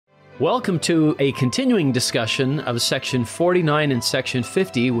Welcome to a continuing discussion of Section 49 and Section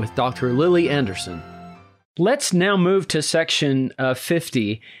 50 with Dr. Lili Anderson. Let's now move to Section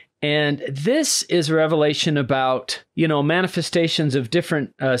 50, and this is a revelation about, manifestations of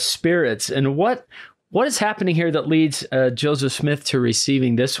different spirits. And what is happening here that leads Joseph Smith to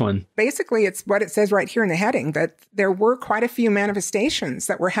receiving this one? Basically, it's what it says right here in the heading, that there were quite a few manifestations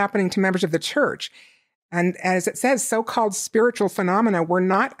that were happening to members of the church. And as it says, so-called spiritual phenomena were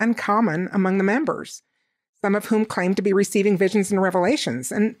not uncommon among the members, some of whom claimed to be receiving visions and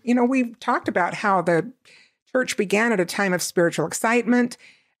revelations. And, we've talked about how the church began at a time of spiritual excitement.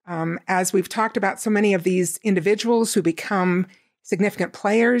 As we've talked about so many of these individuals who become significant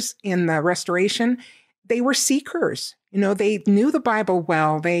players in the restoration, they were seekers. They knew the Bible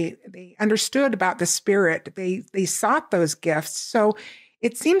well. They understood about the Spirit. They sought those gifts. So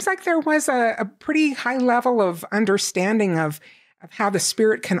it seems like there was a pretty high level of understanding of how the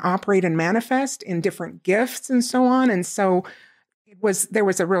Spirit can operate and manifest in different gifts and so on. And so there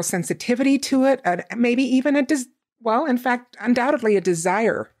was a real sensitivity to it, maybe even undoubtedly a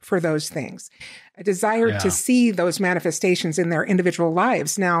desire for those things, a desire to see those manifestations in their individual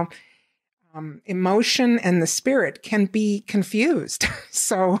lives. Now, emotion and the Spirit can be confused.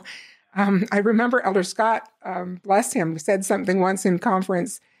 So I remember Elder Scott, bless him, said something once in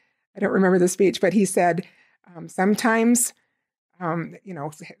conference. I don't remember the speech, but he said, sometimes,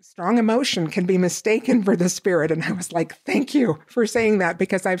 strong emotion can be mistaken for the Spirit. And I was like, thank you for saying that,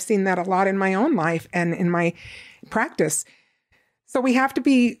 because I've seen that a lot in my own life and in my practice. So we have to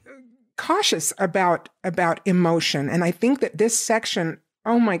be cautious about emotion. And I think that this section,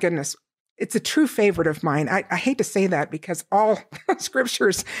 oh my goodness, it's a true favorite of mine. I hate to say that because all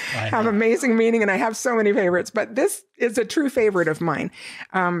scriptures have amazing meaning and I have so many favorites, but this is a true favorite of mine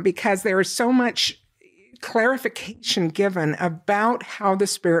because there is so much clarification given about how the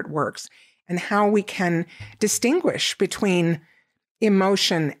Spirit works and how we can distinguish between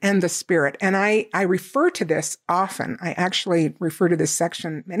emotion and the Spirit. And I refer to this often. I actually refer to this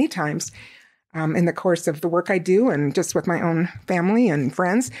section many times in the course of the work I do and just with my own family and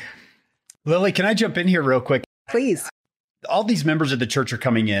friends. Lili, can I jump in here real quick? Please. All these members of the church are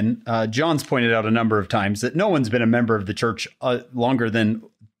coming in. John's pointed out a number of times that no one's been a member of the church longer than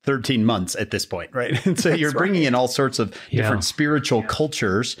 13 months at this point, right? And so you're bringing in all sorts of different spiritual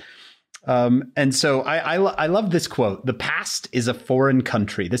cultures. And so I love this quote. The past is a foreign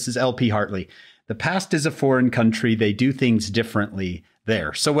country. This is L.P. Hartley. The past is a foreign country. They do things differently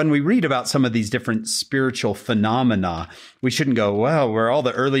there. So when we read about some of these different spiritual phenomena, we shouldn't go, well, were all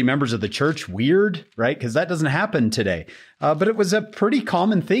the early members of the church weird, right? Because that doesn't happen today. But it was a pretty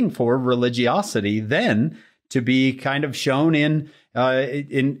common thing for religiosity then to be kind of shown in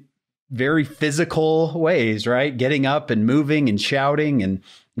very physical ways, right? Getting up and moving and shouting and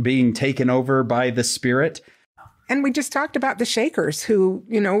being taken over by the Spirit. And we just talked about the Shakers who,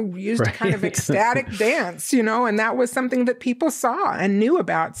 used a kind of ecstatic dance, and that was something that people saw and knew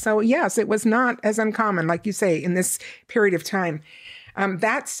about. So yes, it was not as uncommon, like you say, in this period of time.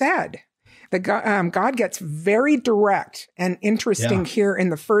 That said, God gets very direct and interesting here in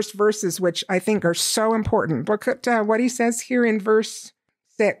the first verses, which I think are so important. Look at what he says here in verse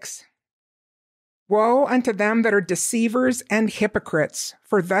 6. Woe unto them that are deceivers and hypocrites,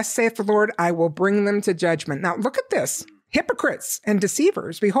 for thus saith the Lord, I will bring them to judgment. Now look at this, hypocrites and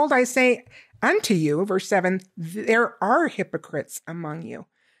deceivers. Behold, I say unto you, verse 7, there are hypocrites among you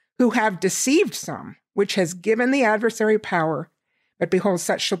who have deceived some, which has given the adversary power. But behold,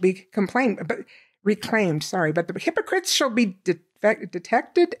 such shall be reclaimed. But the hypocrites shall be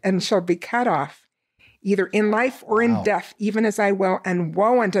detected and shall be cut off, either in life or in death, even as I will, and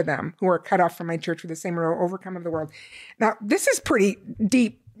woe unto them who are cut off from my church for the same are overcome of the world. Now, this is pretty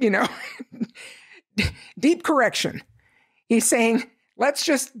deep, deep correction. He's saying, let's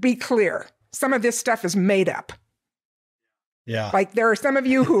just be clear. Some of this stuff is made up. Yeah. Like there are some of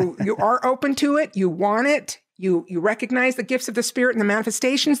you who you are open to it, you want it, you recognize the gifts of the Spirit and the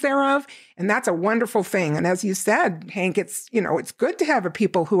manifestations thereof, and that's a wonderful thing. And as you said, Hank, it's good to have a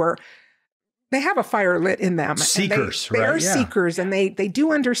people who they have a fire lit in them. Seekers, they are seekers, and they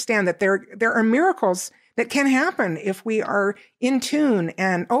do understand that there are miracles that can happen if we are in tune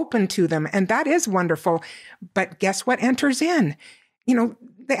and open to them. And that is wonderful. But guess what enters in? The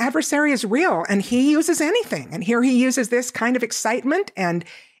adversary is real and he uses anything. And here he uses this kind of excitement. And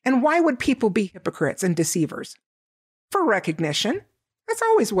why would people be hypocrites and deceivers? For recognition. That's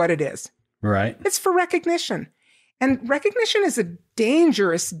always what it is. Right. It's for recognition. And recognition is a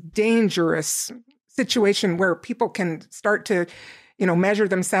dangerous, dangerous situation where people can start to, measure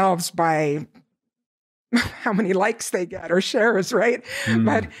themselves by how many likes they get or shares, right?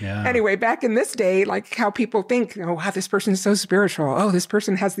 But anyway, back in this day, like how people think, oh, wow, this person is so spiritual. Oh, this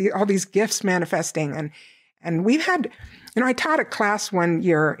person has all these gifts manifesting. And we've had, I taught a class one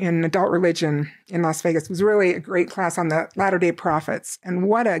year in adult religion in Las Vegas. It was really a great class on the Latter-day Prophets. And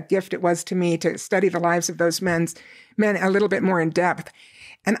what a gift it was to me to study the lives of those men a little bit more in depth.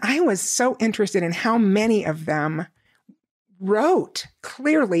 And I was so interested in how many of them wrote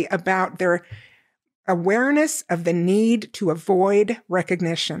clearly about their awareness of the need to avoid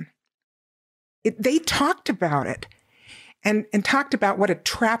recognition. They talked about it and talked about what a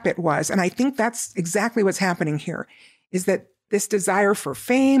trap it was. And I think that's exactly what's happening here, is that this desire for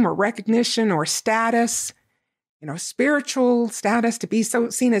fame or recognition or status, spiritual status, to be so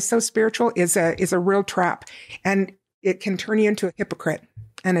seen as so spiritual is a real trap. And it can turn you into a hypocrite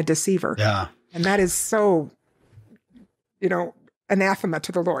and a deceiver. Yeah. And that is so, anathema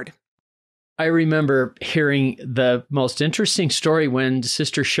to the Lord. I remember hearing the most interesting story when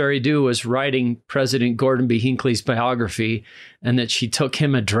Sister Sherry Dew was writing President Gordon B. Hinckley's biography, and that she took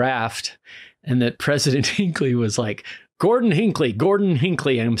him a draft, and that President Hinckley was like, Gordon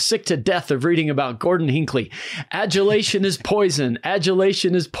Hinckley. I'm sick to death of reading about Gordon Hinckley. Adulation is poison.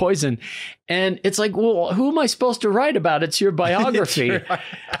 Adulation is poison. And it's like, well, who am I supposed to write about? It's your biography.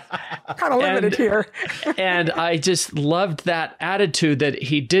 Kind of limited here. And I just loved that attitude that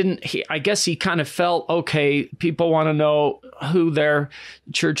I guess he kind of felt, okay, people want to know who their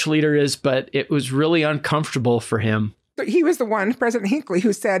church leader is, but it was really uncomfortable for him. He was the one, President Hinckley,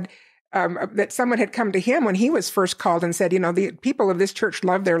 who said, that someone had come to him when he was first called and said, the people of this church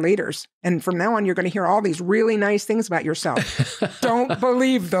love their leaders. And from now on, you're going to hear all these really nice things about yourself. Don't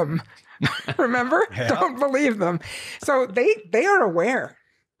believe them. Remember? Yeah. Don't believe them. So they are aware.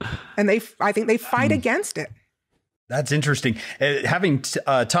 And I think they fight against it. That's interesting. Having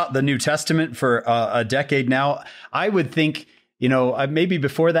taught the New Testament for a decade now, I would think, maybe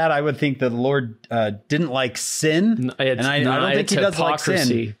before that, I would think that the Lord didn't like sin. And I don't think he does like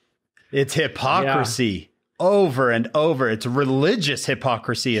sin. It's hypocrisy over and over. It's religious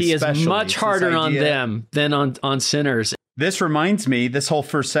hypocrisy, especially. He is much harder on them than on sinners. This whole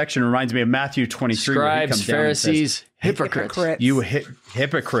first section reminds me of Matthew 23. Scribes, Pharisees, hypocrites. You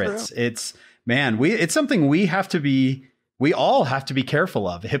hypocrites. It's something we all have to be careful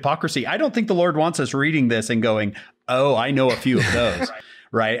of. Hypocrisy. I don't think the Lord wants us reading this and going, oh, I know a few of those.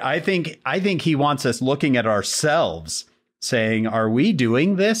 Right. I think he wants us looking at ourselves, saying, are we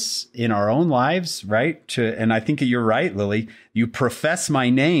doing this in our own lives? Right. And I think you're right, Lily. You profess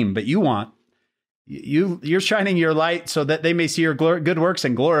my name, but you're shining your light so that they may see your good works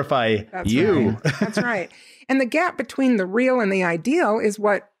and glorify you. Right. That's right. And the gap between the real and the ideal is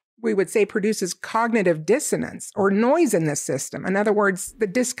what we would say produces cognitive dissonance or noise in this system. In other words, the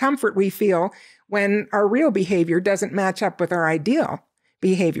discomfort we feel when our real behavior doesn't match up with our ideal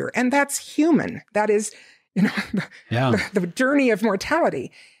behavior. And that's human. That is, the journey of mortality.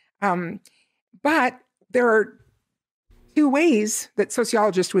 But there are two ways that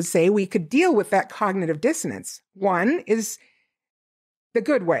sociologists would say we could deal with that cognitive dissonance. One is the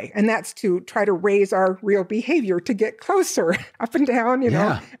good way, and that's to try to raise our real behavior to get closer up and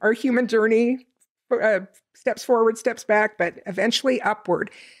down, our human journey, steps forward, steps back, but eventually upward,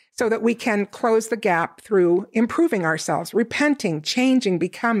 so that we can close the gap through improving ourselves, repenting, changing,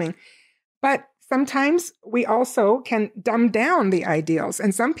 becoming. But sometimes we also can dumb down the ideals.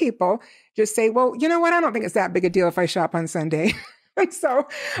 And some people just say, well, you know what? I don't think it's that big a deal if I shop on Sunday. And so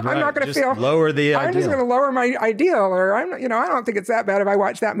I'm not going to lower the ideal. I'm just going to lower my ideal, or I don't think it's that bad if I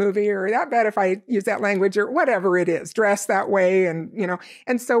watch that movie, or that bad if I use that language, or whatever it is, dress that way. And,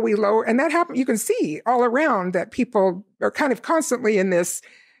 and so we lower, and that happens. You can see all around that people are kind of constantly in this,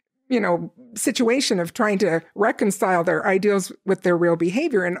 situation of trying to reconcile their ideals with their real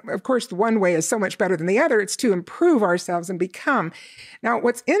behavior. And of course, the one way is so much better than the other. It's to improve ourselves and become. Now,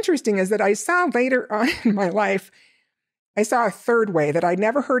 what's interesting is that I saw later on in my life, I saw a third way that I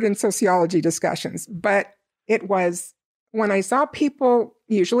never heard in sociology discussions, but it was when I saw people,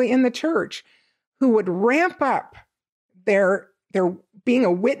 usually in the church, who would ramp up their being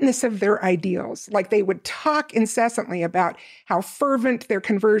a witness of their ideals. Like they would talk incessantly about how fervent their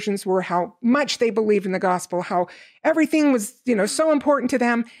conversions were, how much they believed in the gospel, how everything was, so important to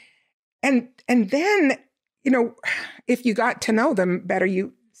them. And then, if you got to know them better,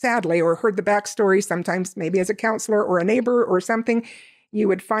 you sadly, or heard the backstory, sometimes maybe as a counselor or a neighbor or something, you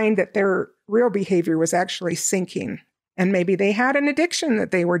would find that their real behavior was actually sinking. And maybe they had an addiction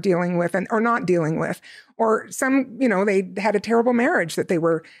that they were dealing with or not dealing with, or they had a terrible marriage that they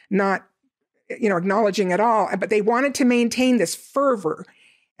were not, acknowledging at all, but they wanted to maintain this fervor.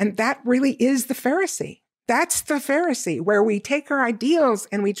 And that really is the Pharisee. That's the Pharisee, where we take our ideals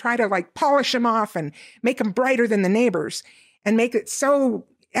and we try to like polish them off and make them brighter than the neighbors and make it so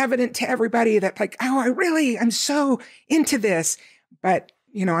evident to everybody that like, oh, I'm so into this. But,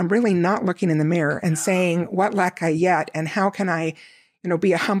 I'm really not looking in the mirror and saying, what lack I yet? And how can I,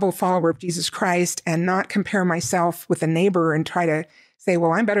 be a humble follower of Jesus Christ and not compare myself with a neighbor and try to say,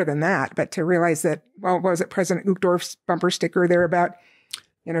 well, I'm better than that. But to realize that, well, what was it President Uchtdorf's bumper sticker there about,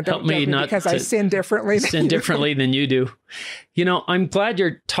 don't help me not because I sin differently. Differently than you do. I'm glad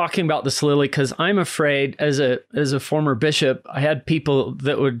you're talking about this, Lili, because I'm afraid as a former bishop, I had people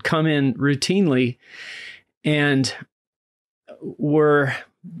that would come in routinely and were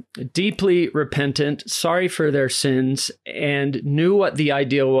deeply repentant, sorry for their sins, and knew what the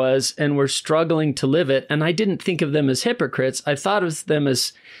ideal was and were struggling to live it. And I didn't think of them as hypocrites. I thought of them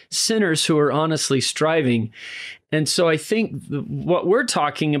as sinners who were honestly striving. And so I think what we're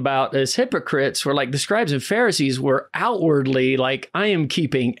talking about as hypocrites were like the scribes and Pharisees were outwardly like, I am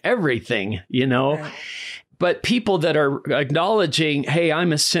keeping everything, Right. But people that are acknowledging, hey,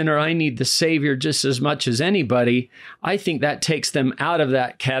 I'm a sinner, I need the Savior just as much as anybody, I think that takes them out of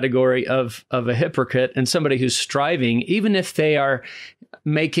that category of a hypocrite and somebody who's striving, even if they are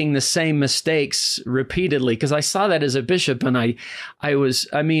making the same mistakes repeatedly. Because I saw that as a bishop, and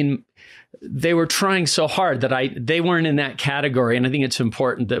they were trying so hard that they weren't in that category. And I think it's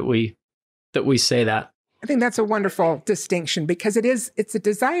important that we say that. I think that's a wonderful distinction, because it's a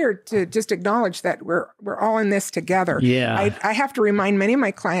desire to just acknowledge that we're all in this together. Yeah. I have to remind many of my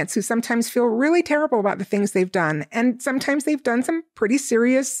clients who sometimes feel really terrible about the things they've done. And sometimes they've done some pretty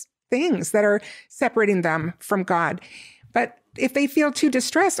serious things that are separating them from God. But if they feel too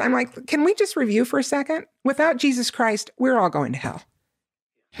distressed, I'm like, can we just review for a second? Without Jesus Christ, we're all going to hell.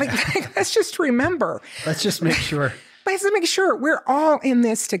 Like let's just remember. Let's just make sure. Let's make sure we're all in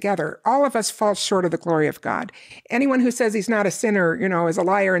this together. All of us fall short of the glory of God. Anyone who says he's not a sinner, is a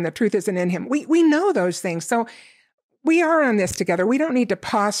liar and the truth isn't in him. We know those things. So we are on this together. We don't need to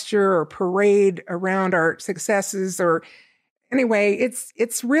posture or parade around our successes or anyway,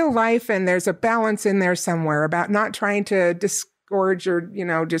 it's real life, and there's a balance in there somewhere about not trying to disgorge or,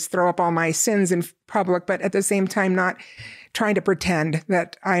 just throw up all my sins in public, but at the same time not trying to pretend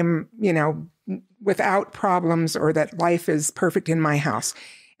that I'm, without problems or that life is perfect in my house.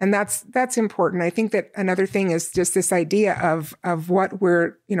 And that's important. I think that another thing is just this idea of what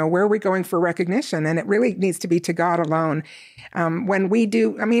we're, where are we going for recognition? And it really needs to be to God alone. When we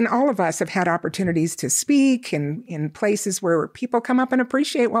do, all of us have had opportunities to speak in places where people come up and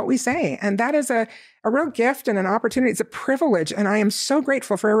appreciate what we say. And that is a real gift and an opportunity. It's a privilege. And I am so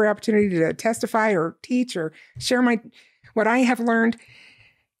grateful for every opportunity to testify or teach or share what I have learned.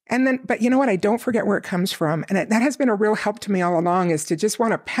 And then, but you know what? I don't forget where it comes from. And that has been a real help to me all along, is to just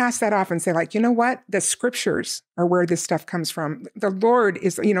want to pass that off and say, like, you know what? The scriptures are where this stuff comes from. The Lord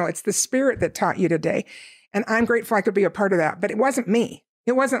is, it's the Spirit that taught you today. And I'm grateful I could be a part of that. But it wasn't me.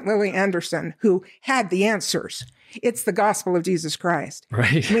 It wasn't Lili Anderson who had the answers. It's the gospel of Jesus Christ.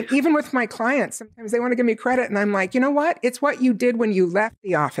 Right. Even with my clients, sometimes they want to give me credit. And I'm like, you know what? It's what you did when you left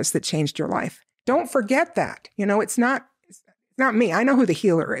the office that changed your life. Don't forget that. It's not me. I know who the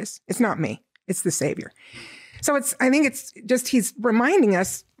healer is. It's not me. It's the Savior. So I think it's just, he's reminding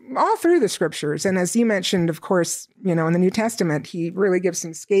us all through the scriptures. And as you mentioned, of course, in the New Testament, he really gives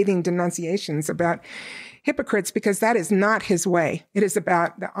some scathing denunciations about hypocrites, because that is not his way. It is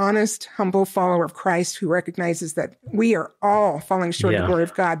about the honest, humble follower of Christ who recognizes that we are all falling short of the glory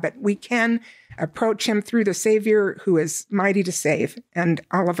of God, but we can approach him through the Savior who is mighty to save. And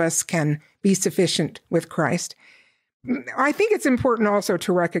all of us can be sufficient with Christ. I think it's important also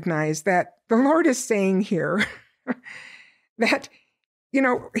to recognize that the Lord is saying here that,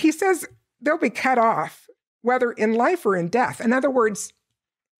 he says they'll be cut off, whether in life or in death. In other words,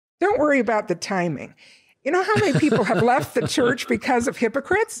 don't worry about the timing. You know how many people have left the church because of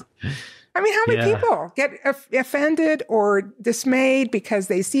hypocrites? How many people get offended or dismayed because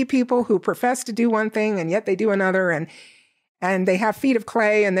they see people who profess to do one thing and yet they do another, and they have feet of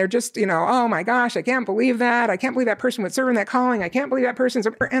clay, and they're just, oh my gosh, I can't believe that. I can't believe that person would serve in that calling. I can't believe that person's.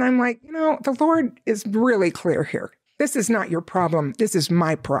 And I'm like, the Lord is really clear here. This is not your problem. This is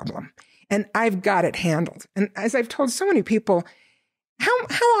my problem. And I've got it handled. And as I've told so many people,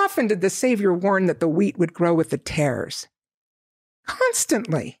 how often did the Savior warn that the wheat would grow with the tares?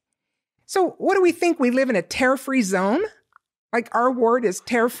 Constantly. So what do we think? We live in a tear-free zone? Like our ward is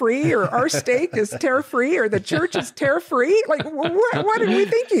tear-free, or our stake is tear-free, or the church is tear-free? Like, what are we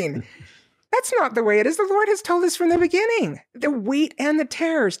thinking? That's not the way it is. The Lord has told us from the beginning, the wheat and the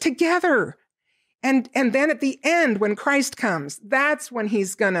tares together. And then at the end, when Christ comes, that's when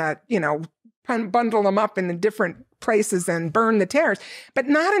he's going to, bundle them up in the different places and burn the tares. But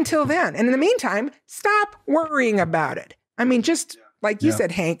not until then. And in the meantime, stop worrying about it. I mean, just like you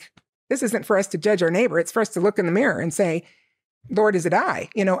said, Hank, this isn't for us to judge our neighbor. It's for us to look in the mirror and say, Lord, is it I?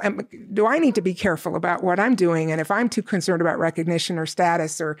 Do I need to be careful about what I'm doing? And if I'm too concerned about recognition or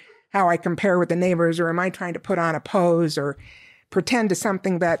status or how I compare with the neighbors, or am I trying to put on a pose or pretend to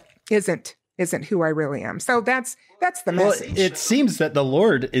something that isn't who I really am? So that's the message. Well, it seems that the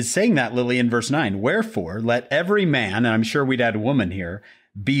Lord is saying that, Lily, in verse 9. Wherefore, let every man, and I'm sure we'd add woman here,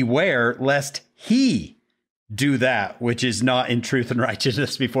 beware lest he do that which is not in truth and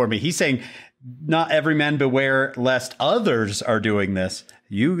righteousness before me. He's saying, not every man beware lest others are doing this.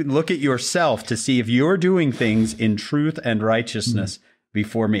 You look at yourself to see if you're doing things in truth and righteousness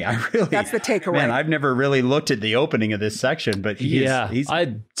before me. That's the takeaway. Man, I've never really looked at the opening of this section, but he's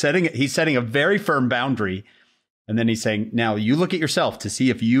setting a very firm boundary. And then he's saying, now you look at yourself to see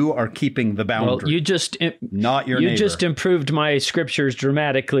if you are keeping the boundary. Well, not your neighbor. You just improved my scriptures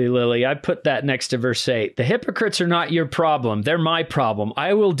dramatically, Lily. I put that next to verse 8. The hypocrites are not your problem. They're my problem.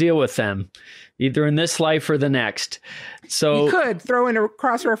 I will deal with them, either in this life or the next. So you could throw in a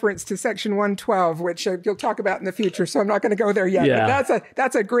cross-reference to section 112, which you'll talk about in the future, so I'm not going to go there yet. Yeah. But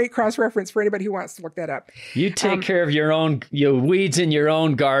that's a great cross-reference for anybody who wants to look that up. You take care of your weeds in your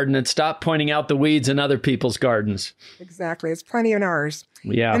own garden and stop pointing out the weeds in other people's gardens. Exactly. It's plenty in ours.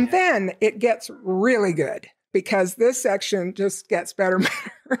 Yeah. And then it gets really good, because this section just gets better and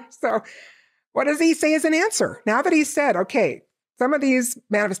better. So what does he say as an answer? Now that he said, okay, some of these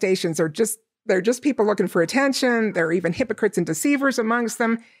manifestations they're just people looking for attention. There are even hypocrites and deceivers amongst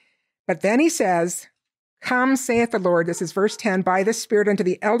them. But then he says, come, saith the Lord, this is verse 10, by the Spirit unto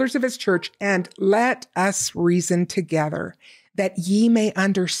the elders of his church, and let us reason together, that ye may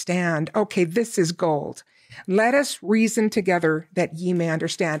understand. Okay, this is gold. Let us reason together that ye may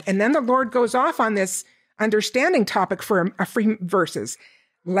understand. And then the Lord goes off on this understanding topic for a few verses.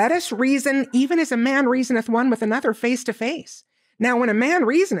 Let us reason, even as a man reasoneth one with another face to face. Now, when a man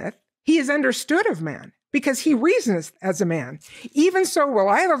reasoneth, he is understood of man, because he reasoneth as a man. Even so will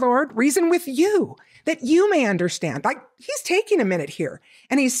I, the Lord, reason with you, that you may understand. Like, he's taking a minute here,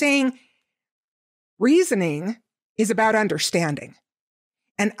 and he's saying, reasoning is about understanding.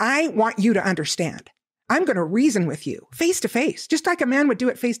 And I want you to understand. I'm going to reason with you face to face, just like a man would do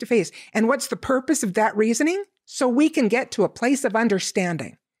it face to face. And what's the purpose of that reasoning? So we can get to a place of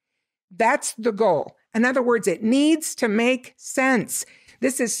understanding. That's the goal. In other words, it needs to make sense.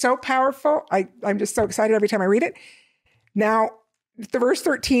 This is so powerful. I'm just so excited every time I read it. Now, the verse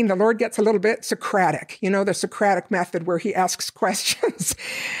 13, the Lord gets a little bit Socratic, the Socratic method where he asks questions.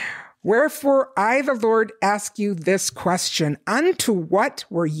 Wherefore I, the Lord, ask you this question. Unto what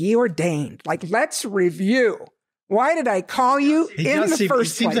were ye ordained? Like, let's review. Why did I call you in the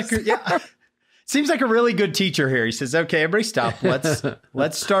first place? Seems like a really good teacher here. He says, okay, everybody stop.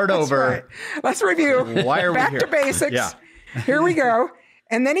 Let's start over. Right. Let's review. Why are we here? Back to basics. Yeah. Here we go.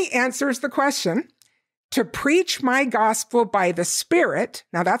 And then he answers the question, to preach my gospel by the Spirit.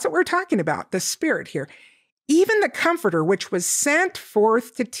 Now that's what we're talking about, the Spirit here. Even the Comforter, which was sent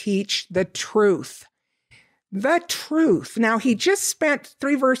forth to teach the truth. The truth. Now he just spent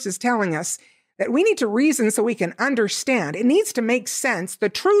 3 verses telling us that we need to reason so we can understand. It needs to make sense. The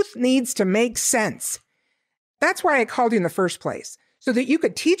truth needs to make sense. That's why I called you in the first place, so that you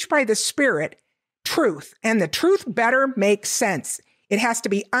could teach by the Spirit truth, and the truth better make sense. It has to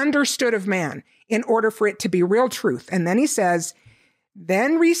be understood of man in order for it to be real truth. And then he says,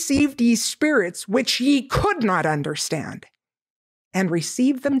 then received ye spirits which ye could not understand, and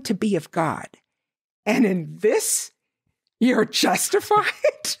received them to be of God. And in this you're justified?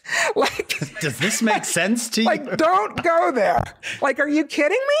 Does this make sense to you? Don't go there. Are you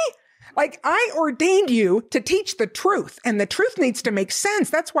kidding me? I ordained you to teach the truth, and the truth needs to make sense.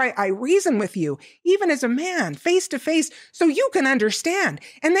 That's why I reason with you, even as a man, face to face, so you can understand.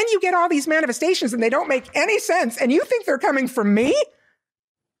 And then you get all these manifestations and they don't make any sense, and you think they're coming from me?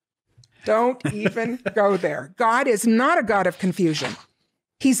 Don't even go there. God is not a God of confusion.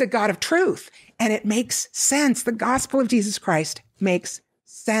 He's a God of truth, and it makes sense. The gospel of Jesus Christ makes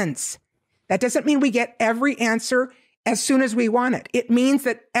sense. That doesn't mean we get every answer as soon as we want it. It means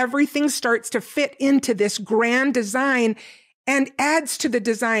that everything starts to fit into this grand design and adds to the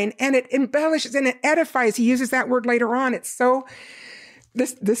design, and it embellishes and it edifies. He uses that word later on. It's so,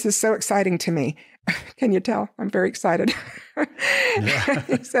 this is so exciting to me. Can you tell? I'm very excited.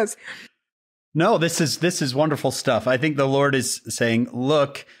 He says, no, this is wonderful stuff. I think the Lord is saying,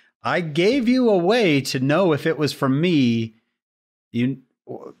 look, I gave you a way to know if it was from me.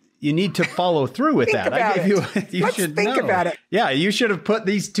 you need to follow through with that. I gave you Let's should think know. about it. Yeah, you should have put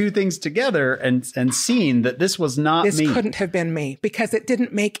these two things together and seen that this was not me. This couldn't have been me because it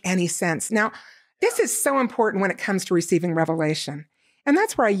didn't make any sense. Now, this is so important when it comes to receiving revelation. And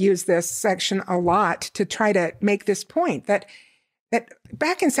that's where I use this section a lot to try to make this point that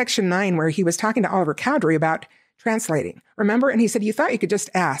back in section 9, where he was talking to Oliver Cowdery about translating, remember? And he said, you thought you could just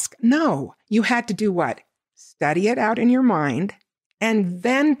ask. No, you had to do what? Study it out in your mind and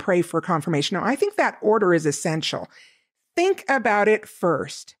then pray for confirmation. Now, I think that order is essential. Think about it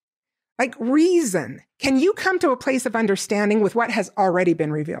first. Like reason. Can you come to a place of understanding with what has already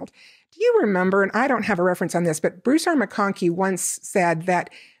been revealed? Do you remember, and I don't have a reference on this, but Bruce R. McConkie once said that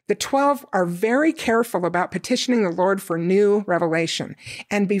the 12 are very careful about petitioning the Lord for new revelation.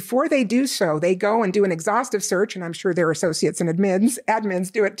 And before they do so, they go and do an exhaustive search, and I'm sure their associates and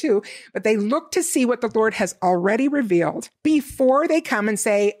admins do it too, but they look to see what the Lord has already revealed before they come and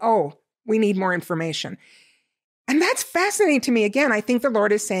say, oh, we need more information. And that's fascinating to me. Again, I think the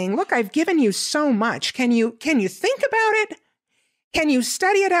Lord is saying, look, I've given you so much. Can you think about it? Can you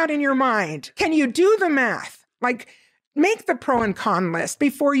study it out in your mind? Can you do the math? Like, make the pro and con list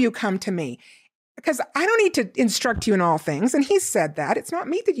before you come to me. Because I don't need to instruct you in all things. And he said that. It's not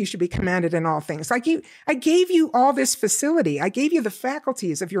me that you should be commanded in all things. Like I gave you all this facility. I gave you the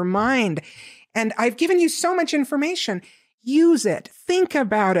faculties of your mind. And I've given you so much information. Use it. Think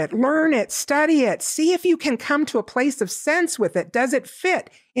about it. Learn it. Study it. See if you can come to a place of sense with it. Does it fit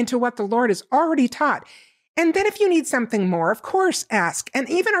into what the Lord has already taught? And then if you need something more, of course, ask. And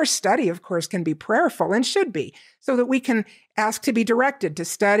even our study, of course, can be prayerful and should be, so that we can ask to be directed to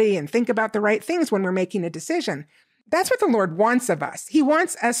study and think about the right things when we're making a decision. That's what the Lord wants of us. He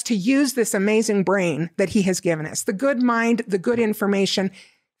wants us to use this amazing brain that he has given us, the good mind, the good information.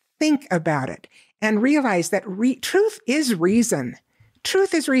 Think about it and realize that truth is reason.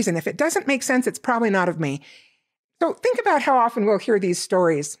 Truth is reason. If it doesn't make sense, it's probably not of me. So think about how often we'll hear these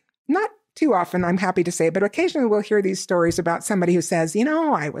stories. Not too often, I'm happy to say, but occasionally we'll hear these stories about somebody who says,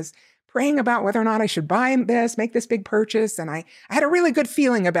 I was praying about whether or not I should buy this, make this big purchase, and I had a really good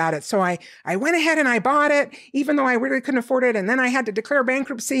feeling about it. So I went ahead and I bought it, even though I really couldn't afford it, and then I had to declare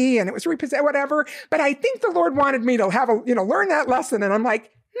bankruptcy, and it was repossessed, whatever. But I think the Lord wanted me to have learn that lesson. And I'm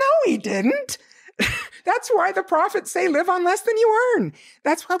like, no, he didn't. That's why the prophets say, live on less than you earn.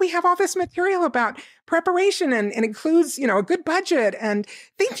 That's why we have all this material about preparation and includes, a good budget and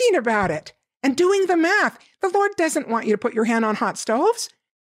thinking about it and doing the math. The Lord doesn't want you to put your hand on hot stoves.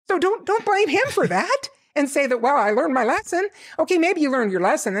 So don't blame him for that and say that, well, I learned my lesson. Okay, maybe you learned your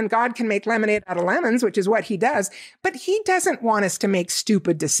lesson and God can make lemonade out of lemons, which is what he does. But he doesn't want us to make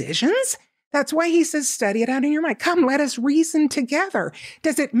stupid decisions. That's why he says, study it out in your mind. Come, let us reason together.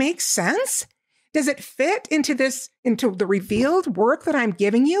 Does it make sense? Does it fit into the revealed work that I'm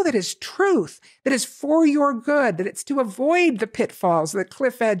giving you that is truth, that is for your good, that it's to avoid the pitfalls, the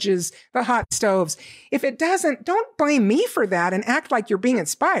cliff edges, the hot stoves? If it doesn't, don't blame me for that and act like you're being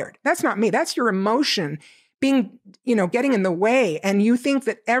inspired. That's not me. That's your emotion being, getting in the way. And you think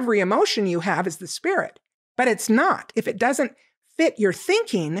that every emotion you have is the Spirit, but it's not. If it doesn't fit your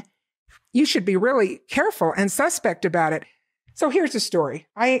thinking, you should be really careful and suspect about it. So here's a story.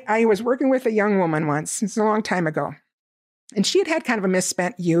 I was working with a young woman once. It's a long time ago. And she had kind of a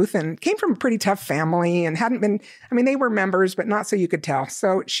misspent youth and came from a pretty tough family and hadn't been, they were members, but not so you could tell.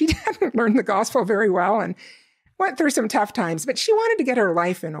 So she hadn't learned the gospel very well and went through some tough times, but she wanted to get her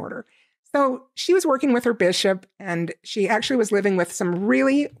life in order. So she was working with her bishop, and she actually was living with some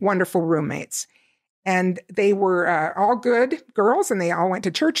really wonderful roommates. And they were all good girls, and they all went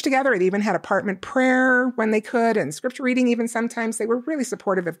to church together. They even had apartment prayer when they could, and scripture reading even sometimes. They were really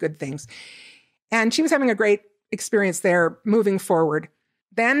supportive of good things. And she was having a great experience there moving forward.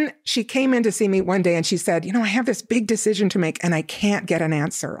 Then she came in to see me one day, and she said, I have this big decision to make, and I can't get an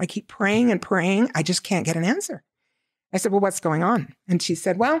answer. I keep praying and praying. I just can't get an answer. I said, well, what's going on? And she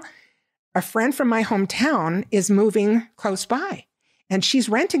said, well, a friend from my hometown is moving close by. And she's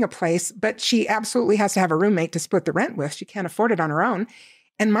renting a place, but she absolutely has to have a roommate to split the rent with. She can't afford it on her own.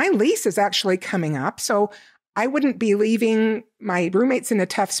 And my lease is actually coming up. So I wouldn't be leaving my roommates in a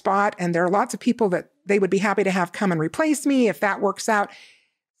tough spot. And there are lots of people that they would be happy to have come and replace me if that works out.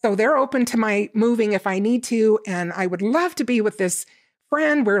 So they're open to my moving if I need to. And I would love to be with this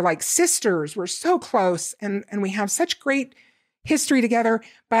friend. We're like sisters. We're so close. And we have such great history together,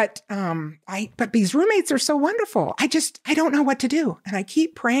 but these roommates are so wonderful. I don't know what to do. And I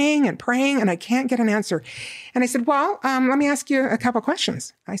keep praying and I can't get an answer. And I said, well, let me ask you a couple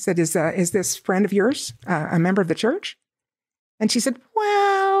questions. I said, is this friend of yours a member of the church? And she said,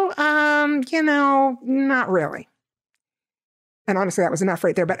 well, not really. And honestly, that was enough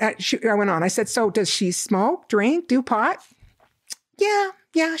right there. But I went on. I said, so does she smoke, drink, do pot?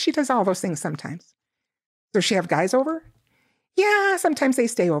 Yeah, she does all those things sometimes. Does she have guys over? Yeah, sometimes they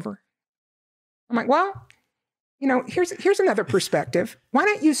stay over. I'm like, well, here's another perspective. Why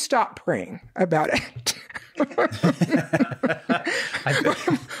don't you stop praying about it? Why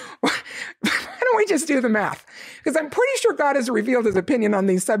don't we just do the math? Because I'm pretty sure God has revealed his opinion on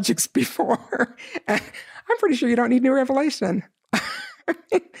these subjects before. And I'm pretty sure you don't need new revelation.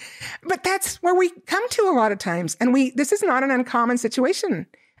 But that's where we come to a lot of times. And this is not an uncommon situation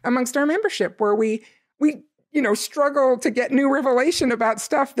amongst our membership where we struggle to get new revelation about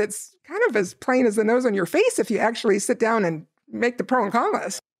stuff that's kind of as plain as the nose on your face if you actually sit down and make the pro and con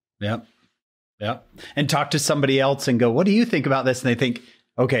list. Yep. And talk to somebody else and go, what do you think about this? And they think,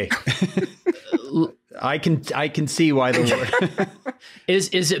 okay, I can see why the Lord.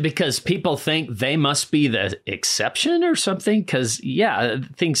 Is it because people think they must be the exception or something? Because,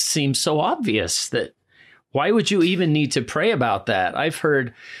 things seem so obvious that why would you even need to pray about that? I've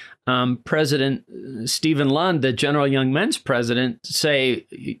heard President Stephen Lund, the General Young Men's president, say,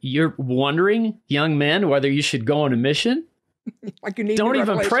 you're wondering, young men, whether you should go on a mission? Like you need Don't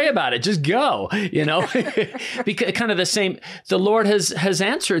even pray about it. Just go, because kind of the same. The Lord has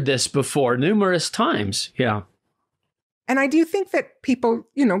answered this before numerous times. Yeah. And I do think that people,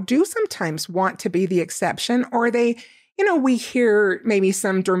 do sometimes want to be the exception, or they, we hear maybe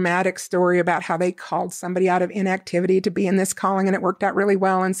some dramatic story about how they called somebody out of inactivity to be in this calling and it worked out really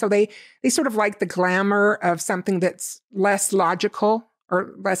well. And so they sort of like the glamour of something that's less logical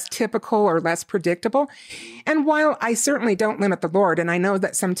or less typical or less predictable. And while I certainly don't limit the Lord, and I know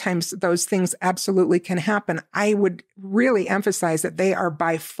that sometimes those things absolutely can happen, I would really emphasize that they are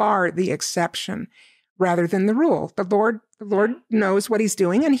by far the exception rather than the rule. The Lord knows what he's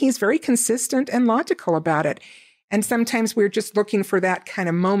doing, and he's very consistent and logical about it. And sometimes we're just looking for that kind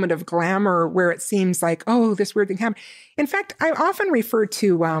of moment of glamour where it seems like, oh, this weird thing happened. In fact, I often refer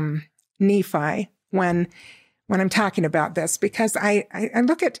to Nephi when I'm talking about this, because I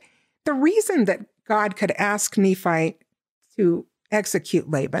look at the reason that God could ask Nephi to execute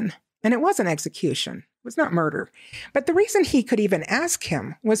Laban, and it was an execution, it was not murder. But the reason he could even ask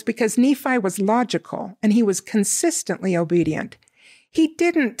him was because Nephi was logical and he was consistently obedient. He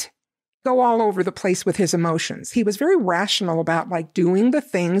didn't go all over the place with his emotions. He was very rational about doing the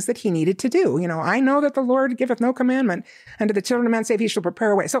things that he needed to do. I know that the Lord giveth no commandment unto the children of man save he shall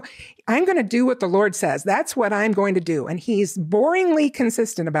prepare a way. So I'm going to do what the Lord says. That's what I'm going to do. And he's boringly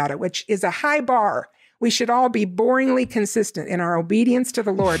consistent about it, which is a high bar. We should all be boringly consistent in our obedience to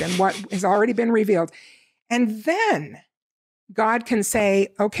the Lord and what has already been revealed. And then God can say,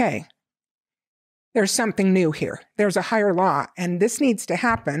 okay, there's something new here. There's a higher law, and this needs to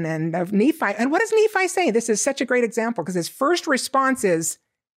happen. And of Nephi, and what does Nephi say? This is such a great example because his first response is,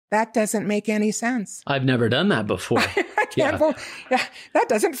 that doesn't make any sense. I've never done that before. That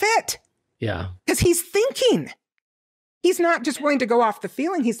doesn't fit. Yeah. Because he's thinking. He's not just willing to go off the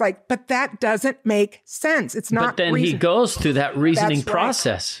feeling. He's like, but that doesn't make sense. It's not. But then he goes through that reasoning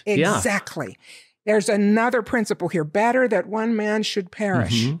process. Right. Exactly. Yeah. There's another principle here. Better that one man should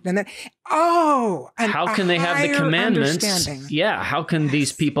perish than that. Oh, how can they have the commandments? Yeah. How can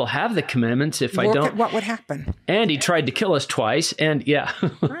these people have the commandments if I don't? Look at what would happen. And he tried to kill us twice. And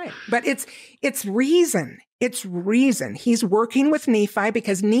right. But it's reason. It's reason. He's working with Nephi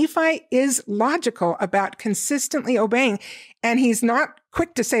because Nephi is logical about consistently obeying. And he's not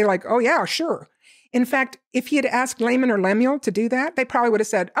quick to say oh, yeah, sure. In fact, if he had asked Laman or Lemuel to do that, they probably would have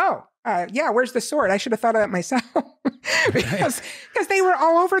said, oh, where's the sword? I should have thought of that myself. because they were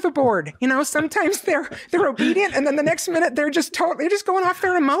all over the board. Sometimes they're obedient, and then the next minute they're just going off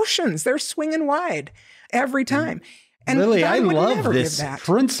their emotions. They're swinging wide every time. And Lily, I love this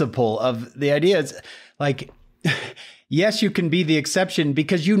principle of the idea. It's yes, you can be the exception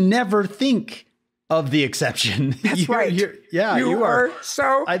because you never think of the exception. That's right. You are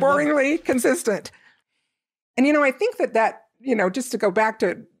so boringly consistent. And I think that just to go back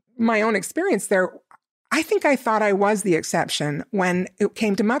to my own experience there, I think I thought I was the exception when it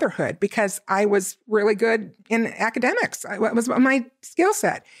came to motherhood because I was really good in academics. It was my skill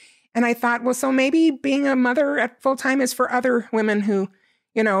set. And I thought, well, so maybe being a mother at full time is for other women who,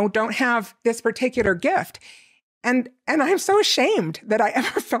 don't have this particular gift. And I'm so ashamed that I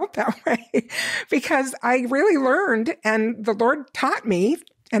ever felt that way because I really learned and the Lord taught me,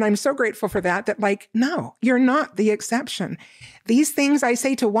 and I'm so grateful for that, no, you're not the exception. These things I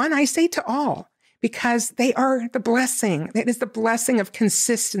say to one, I say to all, because they are the blessing. It is the blessing of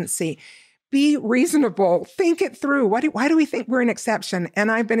consistency. Be reasonable. Think it through. Why do we think we're an exception? And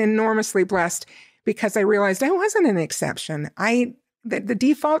I've been enormously blessed because I realized I wasn't an exception. The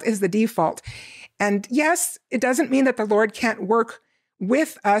default is the default. And yes, it doesn't mean that the Lord can't work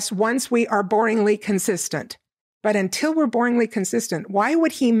with us once we are boringly consistent. But until we're boringly consistent, why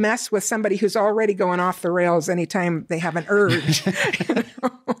would he mess with somebody who's already going off the rails anytime they have an urge?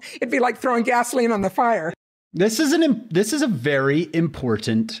 It'd be like throwing gasoline on the fire. This is a very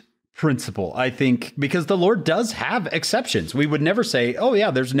important principle, I think, because the Lord does have exceptions. We would never say, oh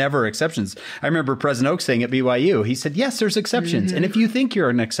yeah, there's never exceptions. I remember President Oak saying at BYU, he said, yes, there's exceptions. And if you think you're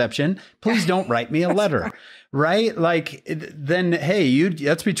an exception, please don't write me a letter, right? Like, then, hey,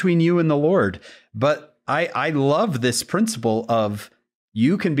 that's between you and the Lord. But I love this principle of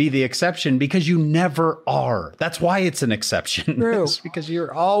you can be the exception because you never are. That's why it's an exception. It's because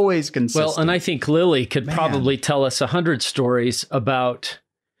you're always consistent. Well, and I think Lili could probably tell us 100 stories about,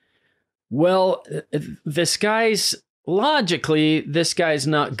 well, this guy's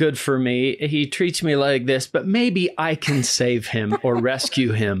not good for me. He treats me like this, but maybe I can save him or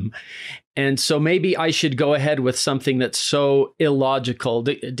rescue him. And so maybe I should go ahead with something that's so illogical.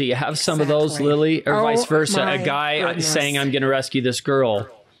 Do you have some of those, Lili? Or vice versa? A guy saying, I'm going to rescue this girl.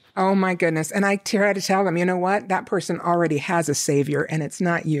 Oh, my goodness. And I try to tell them, you know what? That person already has a savior, and it's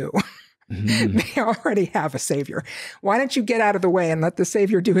not you. They already have a savior. Why don't you get out of the way and let the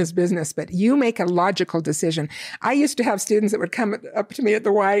savior do his business? But you make a logical decision. I used to have students that would come up to me at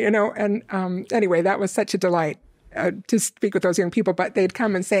the Y, and anyway, that was such a delight. To speak with those young people, but they'd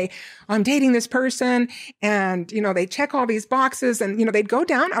come and say, I'm dating this person, and, they check all these boxes, and, they'd go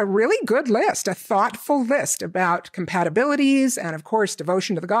down a really good list, a thoughtful list about compatibilities. And of course,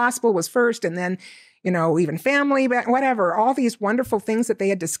 devotion to the gospel was first, and then, even family, whatever, all these wonderful things that they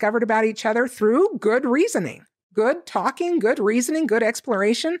had discovered about each other through good reasoning, good talking, good reasoning, good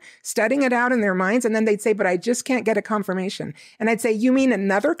exploration, studying it out in their minds. And then they'd say, but I just can't get a confirmation. And I'd say, you mean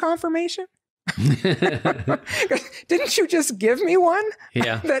another confirmation? Didn't you just give me one?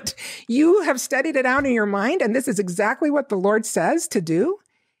 Yeah. That you have studied it out in your mind, and this is exactly what the Lord says to do.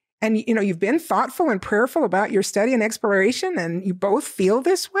 And, you've been thoughtful and prayerful about your study and exploration, and you both feel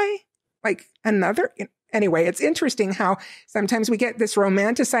this way? Anyway, it's interesting how sometimes we get this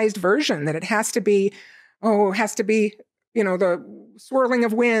romanticized version that it has to be, the swirling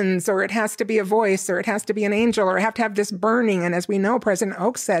of winds, or it has to be a voice, or it has to be an angel, or I have to have this burning. And as we know, President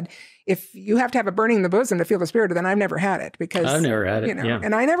Oak said, if you have to have a burning in the bosom to feel the Spirit, then I've never had it, because I've never had it,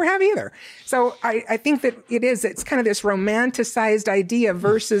 and I never have either. So I think that it's kind of this romanticized idea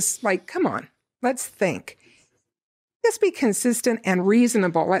versus come on, let's think. Let's be consistent and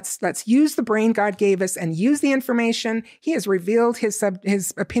reasonable. Let's use the brain God gave us and use the information. He has revealed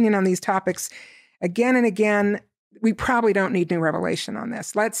his opinion on these topics again and again. We probably don't need new revelation on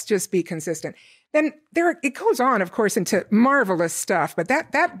this. Let's just be consistent. Then it goes on, of course, into marvelous stuff. But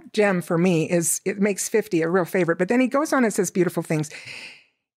that gem for me it makes 50 a real favorite. But then he goes on and says beautiful things.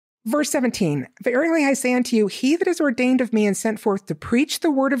 Verse 17, verily I say unto you, he that is ordained of me and sent forth to preach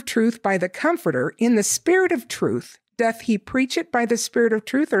the word of truth by the Comforter in the Spirit of truth, doth he preach it by the Spirit of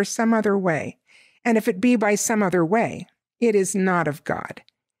truth or some other way? And if it be by some other way, it is not of God.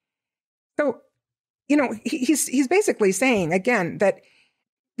 So, he's basically saying, again, that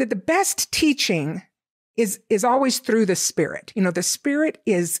the best teaching is always through the Spirit. The Spirit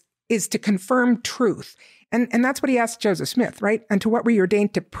is to confirm truth. And that's what he asked Joseph Smith, right? Unto what were you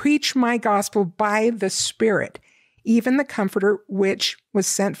ordained? To preach my gospel by the Spirit, even the Comforter which was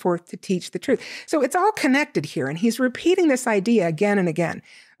sent forth to teach the truth. So it's all connected here. And he's repeating this idea again and again.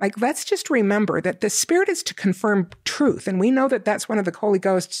 Let's just remember that the Spirit is to confirm truth. And we know that that's one of the Holy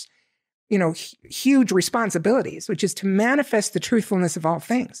Ghost's huge responsibilities, which is to manifest the truthfulness of all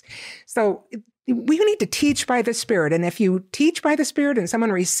things. So we need to teach by the Spirit. And if you teach by the Spirit and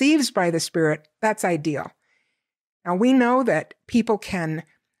someone receives by the Spirit, that's ideal. Now, we know that people can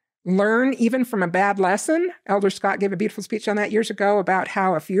learn even from a bad lesson. Elder Scott gave a beautiful speech on that years ago about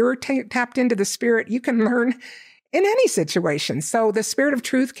how if you're tapped into the Spirit, you can learn in any situation. So the Spirit of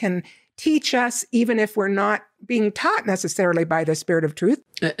truth can teach us even if we're not being taught necessarily by the Spirit of truth.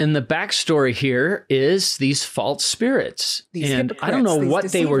 And the backstory here is these false spirits. And I don't know what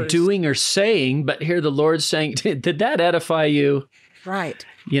deceivers. They were doing or saying, but here the Lord's saying, did that edify you? Right.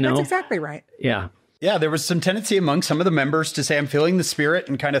 That's exactly right. Yeah. Yeah, there was some tendency among some of the members to say, I'm feeling the Spirit,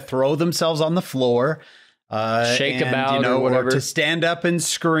 and kind of throw themselves on the floor. Shake about or whatever. Or to stand up and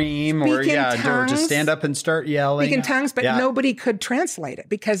scream, or to stand up and start yelling. Speak in tongues, but nobody could translate it,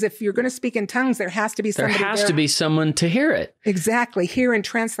 because if you're going to speak in tongues, there has to be somebody there. There has to be someone to hear it. Exactly. Hear and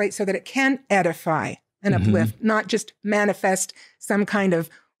translate so that it can edify and uplift, not just manifest some kind of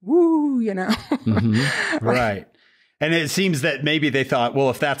woo, Right. And it seems that maybe they thought, well,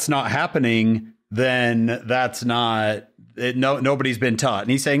 if that's not happening, then that's not, nobody's been taught. And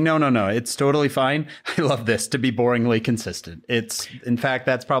he's saying, no, it's totally fine. I love this, to be boringly consistent. In fact,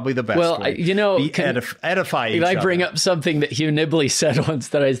 that's probably the best way. Edify each other. I bring up something that Hugh Nibley said once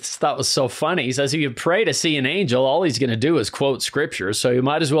that I thought was so funny. He says, if you pray to see an angel, all he's going to do is quote scripture. So you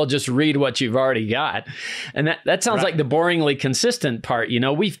might as well just read what you've already got. And that sounds like the boringly consistent part.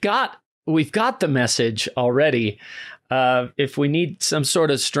 We've got the message already. If we need some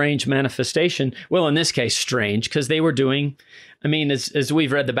sort of strange manifestation, well, in this case, strange, because they were doing, as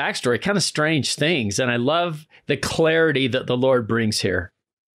we've read the backstory, kind of strange things. And I love the clarity that the Lord brings here.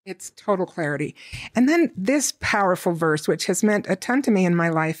 It's total clarity. And then this powerful verse, which has meant a ton to me in my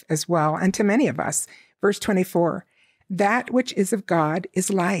life as well, and to many of us, verse 24, that which is of God is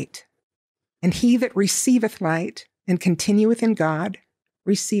light. And he that receiveth light and continueth in God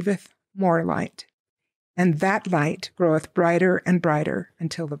receiveth more light. And that light groweth brighter and brighter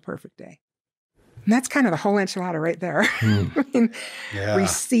until the perfect day. And that's kind of the whole enchilada right there.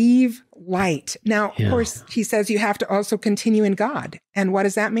 Receive light. Now, of course, he says you have to also continue in God. And what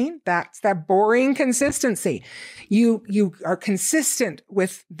does that mean? That's that boring consistency. You are consistent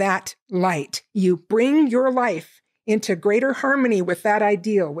with that light. You bring your life into greater harmony with that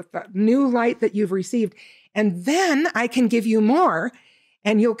ideal, with the new light that you've received. And then I can give you more.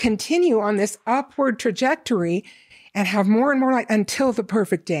 And you'll continue on this upward trajectory and have more and more light until the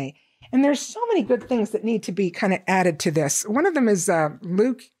perfect day. And there's so many good things that need to be kind of added to this. One of them is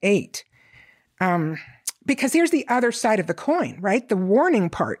Luke 8. Because here's the other side of the coin, right? The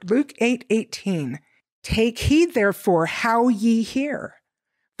warning part, Luke 8:18. Take heed, therefore, how ye hear.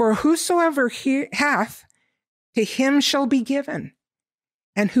 For whosoever hath, to him shall be given.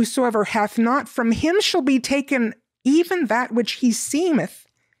 And whosoever hath not, from him shall be taken even that which he seemeth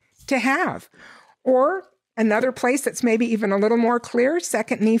to have. Or another place that's maybe even a little more clear,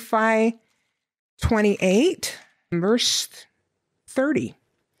 2 Nephi 28, verse 30.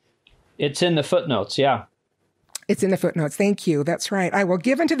 It's in the footnotes, yeah. It's in the footnotes. Thank you. That's right. I will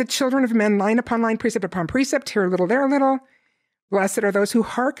give unto the children of men line upon line, precept upon precept, here a little, there a little. Blessed are those who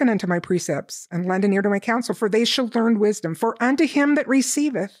hearken unto my precepts and lend an ear to my counsel, for they shall learn wisdom. For unto him that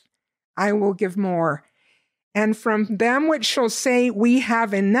receiveth, I will give more. And from them which shall say, we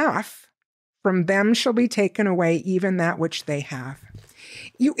have enough, from them shall be taken away even that which they have.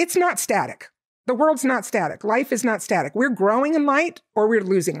 It's not static. The world's not static. Life is not static. We're growing in light or we're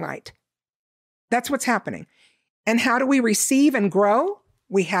losing light. That's what's happening. And how do we receive and grow?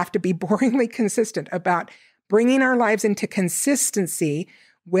 We have to be boringly consistent about bringing our lives into consistency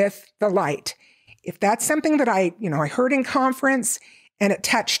with the light. If that's something that I heard in conference and it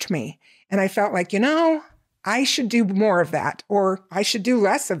touched me and I felt like, I should do more of that, or I should do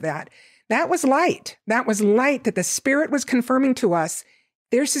less of that. That was light. That was light that the Spirit was confirming to us.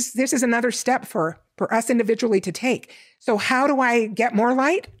 This is another step for us individually to take. So how do I get more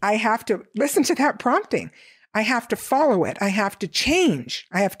light? I have to listen to that prompting. I have to follow it. I have to change.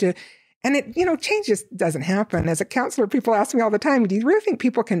 Change just doesn't happen. As a counselor, people ask me all the time, do you really think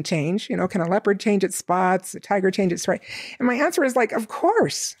people can change? Can a leopard change its spots? A tiger change its stripe? And my answer is of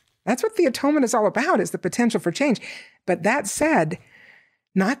course. That's what the atonement is all about, is the potential for change. But that said,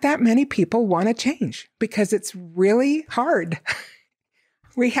 not that many people want to change because it's really hard.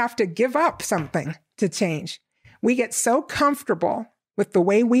 We have to give up something to change. We get so comfortable with the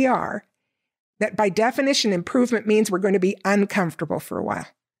way we are that by definition, improvement means we're going to be uncomfortable for a while.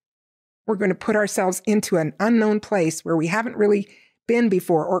 We're going to put ourselves into an unknown place where we haven't really been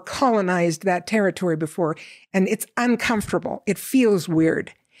before or colonized that territory before. And it's uncomfortable. It feels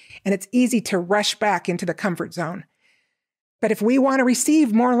weird. And it's easy to rush back into the comfort zone. But if we want to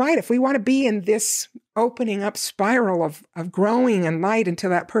receive more light, if we want to be in this opening up spiral of growing in light until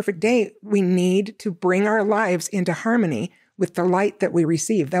that perfect day, we need to bring our lives into harmony with the light that we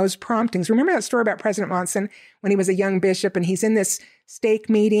receive. Those promptings. Remember that story about President Monson when he was a young bishop and he's in this stake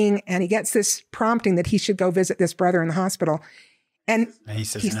meeting and he gets this prompting that he should go visit this brother in the hospital. And he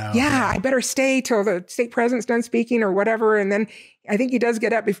says, no. Yeah, I better stay till the stake president's done speaking or whatever. And then I think he does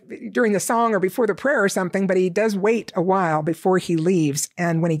get up during the song or before the prayer or something, but he does wait a while before he leaves.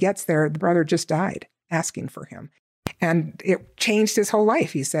 And when he gets there, the brother just died asking for him. And it changed his whole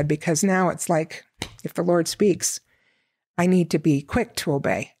life, he said, because now it's like, if the Lord speaks, I need to be quick to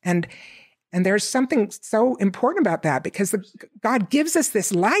obey. And there's something so important about that because God gives us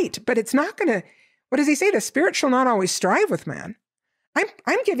this light, but it's not going to, what does he say? The Spirit shall not always strive with man.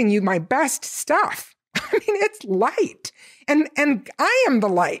 I'm giving you my best stuff. I mean, it's light. And I am the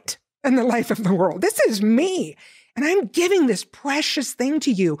light in the life of the world. This is me. And I'm giving this precious thing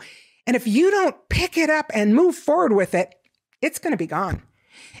to you. And if you don't pick it up and move forward with it, it's going to be gone.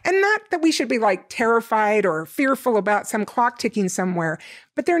 And not that we should be like terrified or fearful about some clock ticking somewhere,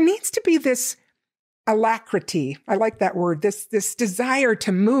 but there needs to be this alacrity. I like that word, this desire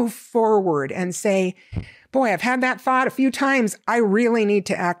to move forward and say, boy, I've had that thought a few times. I really need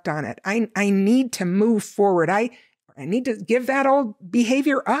to act on it. I need to move forward. I need to give that old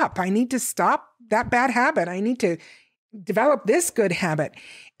behavior up. I need to stop that bad habit. I need to develop this good habit.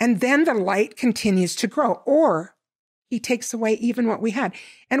 And then the light continues to grow, or he takes away even what we had.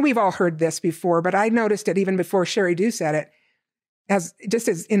 And we've all heard this before, but I noticed it even before Sherry Dew said it, as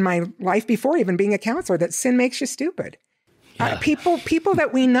in my life before even being a counselor, that sin makes you stupid. Yeah. People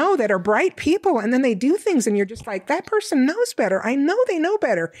that we know that are bright people, and then they do things and you're just like, that person knows better. I know they know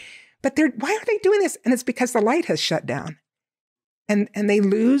better, but why are they doing this? And it's because the light has shut down and they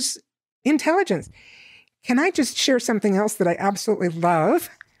lose intelligence. Can I just share something else that I absolutely love?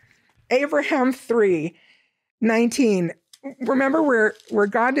 Abraham 3:19. Remember where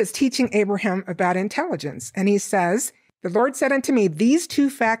God is teaching Abraham about intelligence. And he says, the Lord said unto me, these two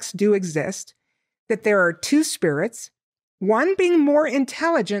facts do exist, that there are two spirits, one being more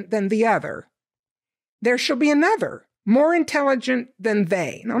intelligent than the other. There shall be another, more intelligent than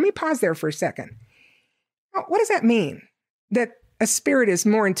they. Now, let me pause there for a second. What does that mean? That a spirit is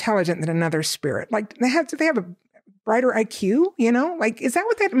more intelligent than another spirit? Like, do they have a brighter IQ? Like, is that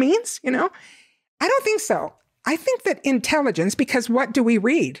what that means? I don't think so. I think that intelligence, because what do we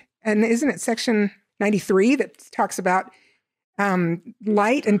read? And isn't it section 93 that talks about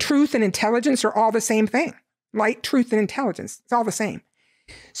light and truth and intelligence are all the same thing? Light, truth, and intelligence. It's all the same.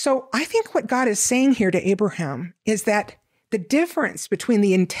 So I think what God is saying here to Abraham is that the difference between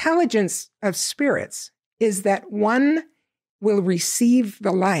the intelligence of spirits is that one will receive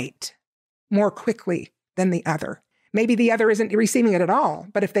the light more quickly than the other. Maybe the other isn't receiving it at all,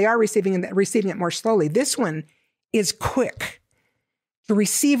 but if they are receiving it more slowly, this one is quick to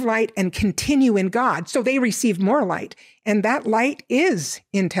receive light and continue in God. So they receive more light, and that light is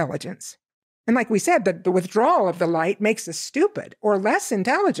intelligence. And like we said, the withdrawal of the light makes us stupid or less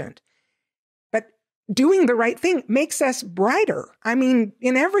intelligent. But doing the right thing makes us brighter. I mean,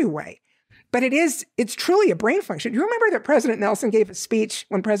 in every way. But it's truly a brain function. Do you remember that President Nelson gave a speech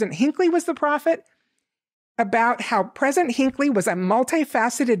when President Hinckley was the prophet about how President Hinckley was a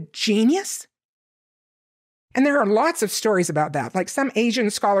multifaceted genius? And there are lots of stories about that. Like some Asian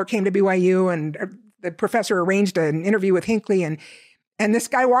scholar came to BYU and the professor arranged an interview with Hinckley, and this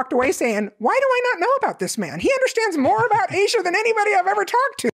guy walked away saying, why do I not know about this man? He understands more about Asia than anybody I've ever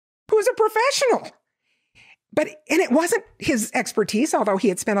talked to, who's a professional. And it wasn't his expertise, although he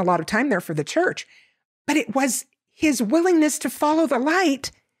had spent a lot of time there for the church, but it was his willingness to follow the light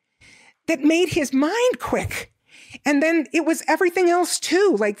that made his mind quick. And then it was everything else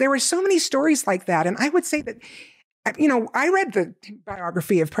too. Like there were so many stories like that. And I would say that, I read the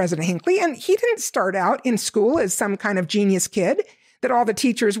biography of President Hinckley, and he didn't start out in school as some kind of genius kid that all the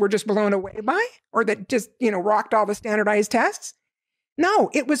teachers were just blown away by, or that just, rocked all the standardized tests.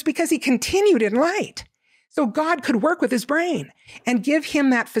 No, it was because he continued in light. So God could work with his brain and give him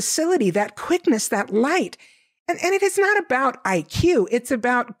that facility, that quickness, that light. And it is not about IQ. It's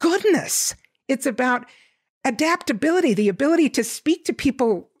about goodness. It's about adaptability, the ability to speak to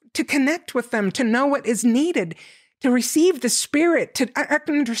people, to connect with them, to know what is needed, to receive the Spirit, to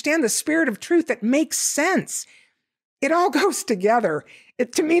understand the Spirit of truth that makes sense. It all goes together.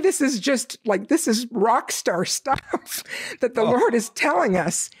 To me, this is rock star stuff that the Lord is telling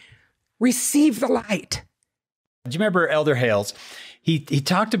us. Receive the light. Do you remember Elder Hales? He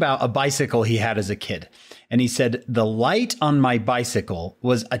talked about a bicycle he had as a kid. And he said, the light on my bicycle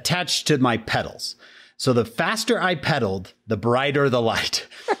was attached to my pedals. So the faster I pedaled, the brighter the light.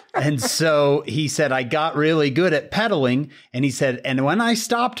 And so he said, I got really good at pedaling. And he said, and when I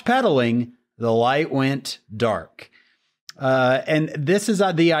stopped pedaling, the light went dark. And this is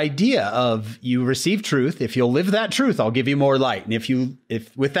the idea of you receive truth. If you'll live that truth, I'll give you more light. And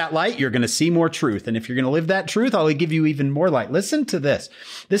if with that light, you're going to see more truth. And if you're going to live that truth, I'll give you even more light. Listen to this.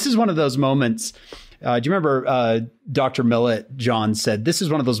 This is one of those moments. Do you remember Dr. Millett, John said, this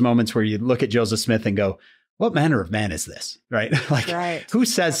is one of those moments where you look at Joseph Smith and go, what manner of man is this? Right? Who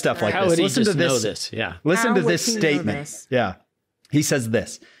says stuff like this? How would he just know this? Yeah. Listen to this statement. Yeah. He says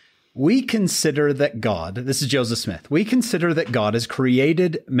this. We consider that God, this is Joseph Smith, we consider that God has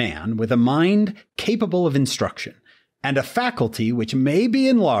created man with a mind capable of instruction and a faculty which may be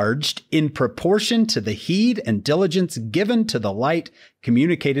enlarged in proportion to the heed and diligence given to the light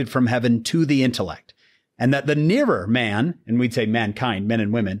communicated from heaven to the intellect. And that the nearer man, and we'd say mankind, men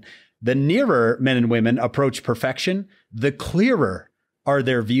and women, the nearer men and women approach perfection, the clearer are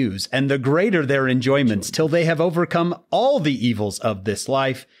their views, and the greater their enjoyments, till they have overcome all the evils of this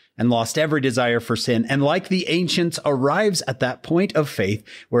life and lost every desire for sin, and like the ancients arrives at that point of faith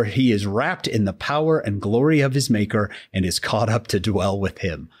where he is wrapped in the power and glory of his Maker and is caught up to dwell with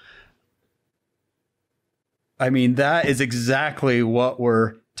him. I mean, that is exactly what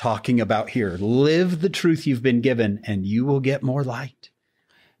we're talking about here. Live the truth you've been given and you will get more light.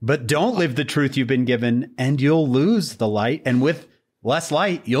 But don't live the truth you've been given and you'll lose the light. And with less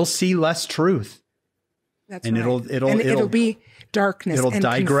light, you'll see less truth. That's and right. It'll be darkness and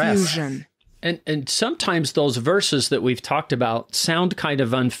digress. Confusion. And sometimes those verses that we've talked about sound kind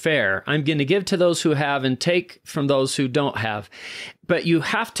of unfair. I'm going to give to those who have and take from those who don't have. But you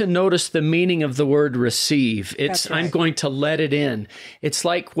have to notice the meaning of the word receive. It's right. I'm going to let it in. It's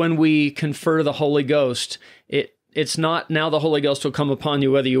like when we confer the Holy Ghost. It's not now the Holy Ghost will come upon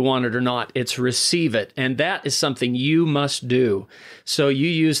you whether you want it or not. It's receive it. And that is something you must do. So you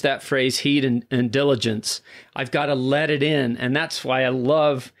use that phrase, heed and diligence. I've got to let it in. And that's why I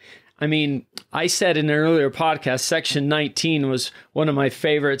said in an earlier podcast, section 19 was one of my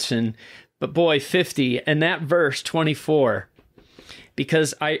favorites, but boy, 50, and that verse 24,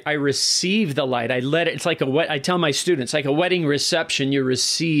 because I receive the light. I let it. It's like I tell my students, like a wedding reception, you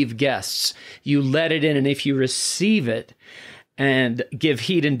receive guests. You let it in, and if you receive it and give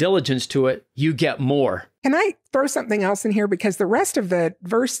heed and diligence to it, you get more. Can I throw something else in here? Because the rest of the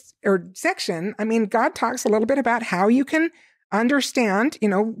verse or section, God talks a little bit about how you can understand,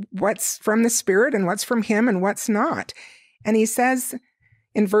 what's from the Spirit and what's from him and what's not. And he says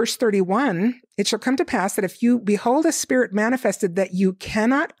in verse 31, it shall come to pass that if you behold a spirit manifested that you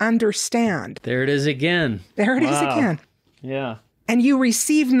cannot understand. There it is again. There it is again. Yeah. And you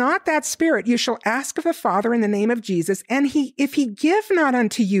receive not that Spirit, you shall ask of the Father in the name of Jesus. And if he give not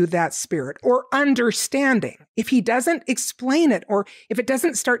unto you that Spirit or understanding, if he doesn't explain it, or if it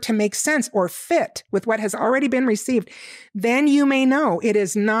doesn't start to make sense or fit with what has already been received, then you may know it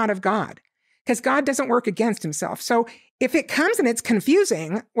is not of God, because God doesn't work against himself. So if it comes and it's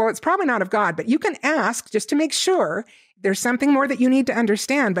confusing, well, it's probably not of God, but you can ask just to make sure there's something more that you need to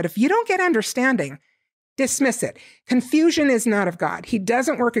understand. But if you don't get understanding, dismiss it. Confusion is not of God. He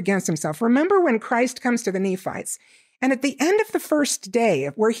doesn't work against himself. Remember when Christ comes to the Nephites, and at the end of the first day,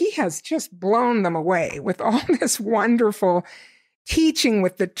 where he has just blown them away with all this wonderful teaching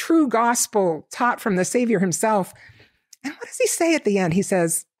with the true gospel taught from the Savior himself. And what does he say at the end? He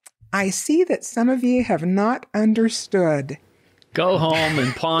says, I see that some of you have not understood. Go home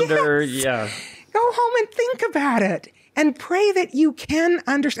and ponder. Yes. Yeah. Go home and think about it. And pray that you can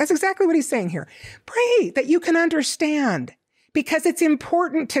understand. That's exactly what he's saying here. Pray that you can understand, because it's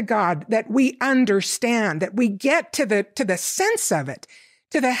important to God that we understand, that we get to the sense of it,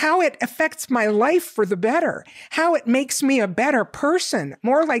 to how it affects my life for the better, how it makes me a better person,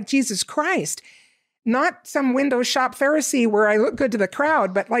 more like Jesus Christ. Not some window shop Pharisee where I look good to the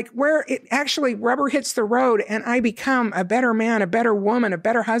crowd, but like where it actually rubber hits the road and I become a better man, a better woman, a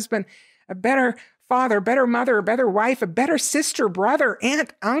better husband, a better father, better mother, a better wife, a better sister, brother,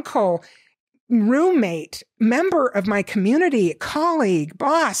 aunt, uncle, roommate, member of my community, colleague,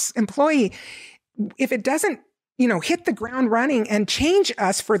 boss, employee. If it doesn't, hit the ground running and change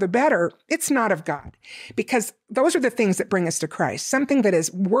us for the better, it's not of God, because those are the things that bring us to Christ. Something that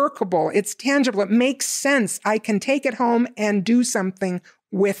is workable, it's tangible, it makes sense. I can take it home and do something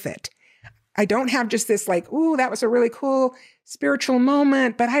with it. I don't have just this ooh, that was a really cool spiritual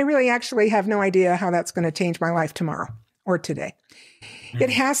moment, but I really actually have no idea how that's going to change my life tomorrow or today. Mm-hmm. It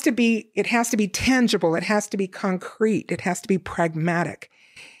has to be tangible. It has to be concrete. It has to be pragmatic.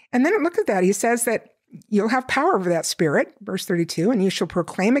 And then look at that. He says that you'll have power over that spirit, verse 32, and you shall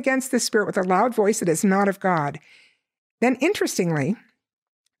proclaim against this spirit with a loud voice that is not of God. Then interestingly,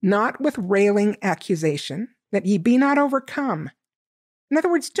 not with railing accusation, that ye be not overcome. In other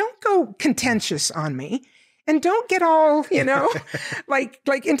words, don't go contentious on me, and don't get all,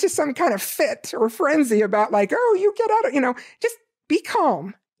 like into some kind of fit or frenzy about oh, you get out of, just be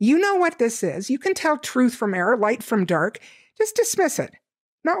calm. You know what this is. You can tell truth from error, light from dark. Just dismiss it.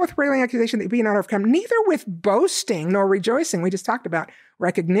 Not with railing accusation that you be not overcome, neither with boasting nor rejoicing. We just talked about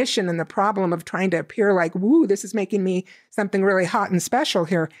recognition and the problem of trying to appear like, woo, this is making me something really hot and special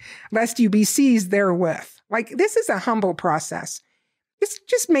here, lest you be seized therewith. This is a humble process.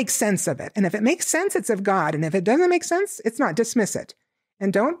 Just make sense of it. And if it makes sense, it's of God. And if it doesn't make sense, it's not. Dismiss it.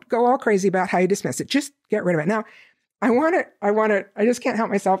 And don't go all crazy about how you dismiss it. Just get rid of it. Now, I just can't help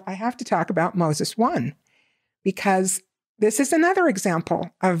myself. I have to talk about Moses 1, because this is another example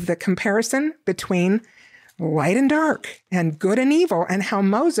of the comparison between light and dark and good and evil, and how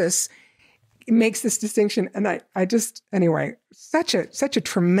Moses makes this distinction. And I just, anyway, such a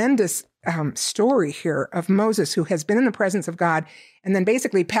tremendous story here of Moses, who has been in the presence of God and then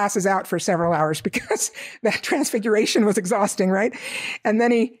basically passes out for several hours because that transfiguration was exhausting, right? And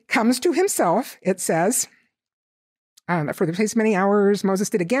then he comes to himself, it says, for the space of many hours, Moses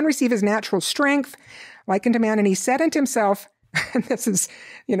did again receive his natural strength, like unto man, and he said unto himself, and this is,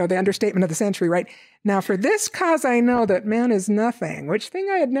 the understatement of the century, right? Now, for this cause I know that man is nothing, which thing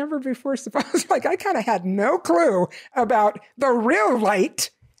I had never before supposed. Like, I kind of had no clue about the real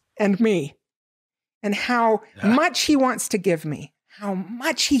light and me, and how much he wants to give me, how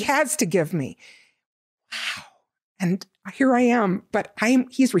much he has to give me. Wow. And here I am, but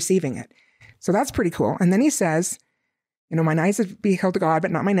he's receiving it. So that's pretty cool. And then he says, mine eyes have beheld God,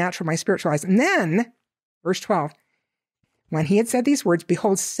 but not my natural, my spiritual eyes. And then, verse 12, when he had said these words,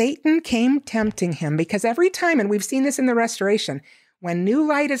 behold, Satan came tempting him, because every time, and we've seen this in the restoration, when new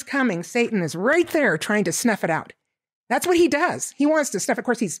light is coming, Satan is right there trying to snuff it out. That's what he does. He wants to snuff. Of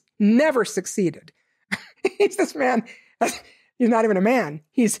course, he's never succeeded. He's this man. He's not even a man.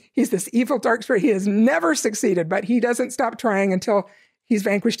 He's this evil, dark spirit. He has never succeeded, but he doesn't stop trying until he's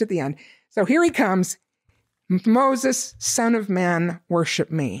vanquished at the end. So here he comes. Moses, son of man,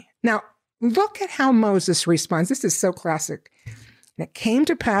 worship me. Now, look at how Moses responds. This is so classic. And it came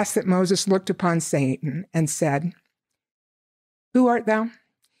to pass that Moses looked upon Satan and said, who art thou?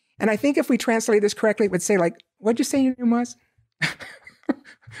 And I think if we translate this correctly, it would say, like, what'd you say your name was?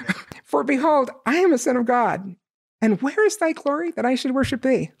 For behold, I am a son of God. And where is thy glory that I should worship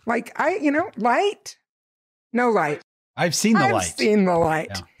thee? Like, light? No light. I've seen the light. I've seen the light.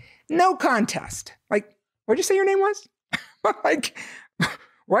 Yeah. No contest. Like, what'd you say your name was? Like,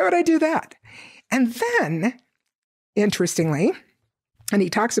 why would I do that? And then, interestingly, and he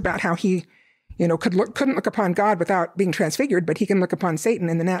talks about how he, couldn't look upon God without being transfigured, but he can look upon Satan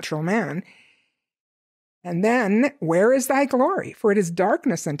in the natural man. And then, where is thy glory? For it is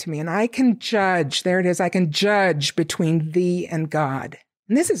darkness unto me, and I can judge. There it is. I can judge between thee and God.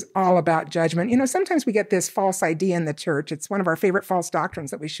 And this is all about judgment. Sometimes we get this false idea in the church. It's one of our favorite false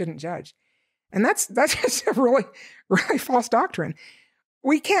doctrines that we shouldn't judge. And that's just a really, really false doctrine.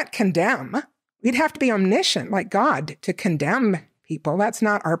 We can't condemn. We'd have to be omniscient like God to condemn people. That's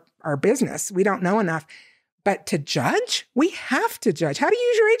not our business. We don't know enough. But to judge, we have to judge. How do you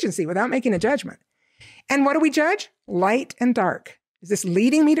use your agency without making a judgment? And what do we judge? Light and dark. Is this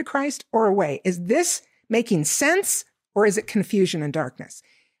leading me to Christ or away? Is this making sense or is it confusion and darkness?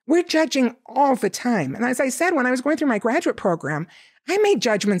 We're judging all the time. And as I said, when I was going through my graduate program, I made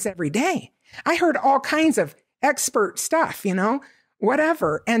judgments every day. I heard all kinds of expert stuff,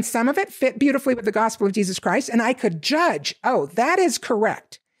 whatever. And some of it fit beautifully with the gospel of Jesus Christ. And I could judge, oh, that is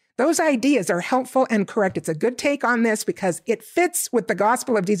correct. Those ideas are helpful and correct. It's a good take on this because it fits with the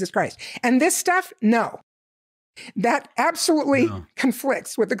gospel of Jesus Christ. And this stuff, no. That absolutely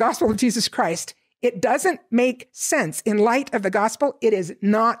conflicts with the gospel of Jesus Christ. It doesn't make sense in light of the gospel. It is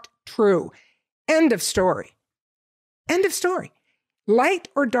not true. End of story. End of story. Light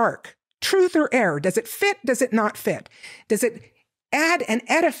or dark, truth or error. Does it fit? Does it not fit? Does it add and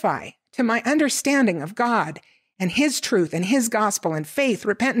edify to my understanding of God and his truth and his gospel and faith,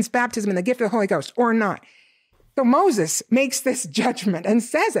 repentance, baptism, and the gift of the Holy Ghost, or not? So Moses makes this judgment and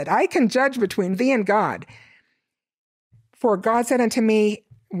says it. I can judge between thee and God. For God said unto me,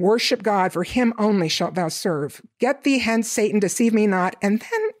 worship God, for him only shalt thou serve. Get thee hence, Satan, deceive me not. And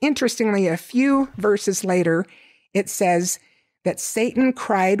then, interestingly, a few verses later, it says that Satan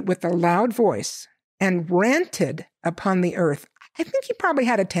cried with a loud voice and ranted upon the earth. I think he probably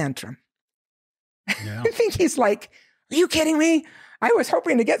had a tantrum. Yeah. I think he's like, are you kidding me? I was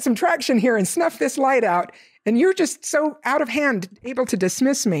hoping to get some traction here and snuff this light out, and you're just so out of hand, able to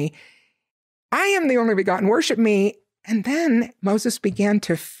dismiss me. I am the only begotten, worship me. And then Moses began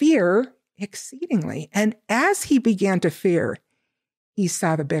to fear exceedingly. And as he began to fear, he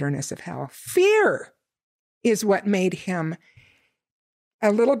saw the bitterness of hell. Fear is what made him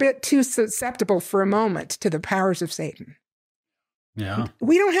a little bit too susceptible for a moment to the powers of Satan. Yeah.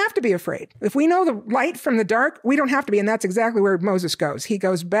 We don't have to be afraid. If we know the light from the dark, we don't have to be. And that's exactly where Moses goes. He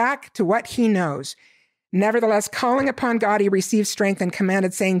goes back to what he knows. Nevertheless, calling upon God, he received strength and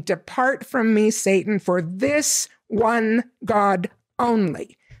commanded, saying, depart from me, Satan, for this one God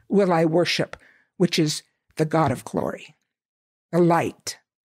only will I worship, which is the God of glory, the light,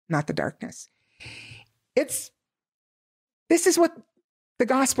 not the darkness. This is what the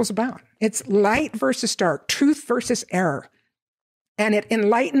gospel's about. It's light versus dark, truth versus error. And it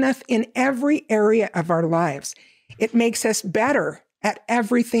enlighteneth in every area of our lives. It makes us better at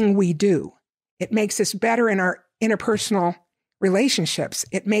everything we do. It makes us better in our interpersonal relationships.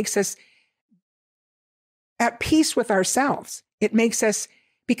 It makes us at peace with ourselves. It makes us,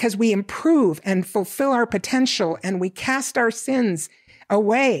 because we improve and fulfill our potential and we cast our sins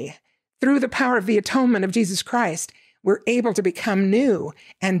away through the power of the atonement of Jesus Christ, we're able to become new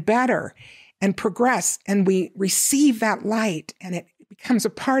and better and progress, and we receive that light and it becomes a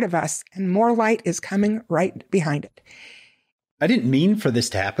part of us, and more light is coming right behind it. I didn't mean for this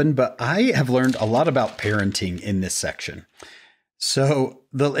to happen, but I have learned a lot about parenting in this section. So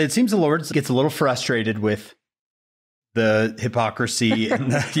it seems the Lord gets a little frustrated with the hypocrisy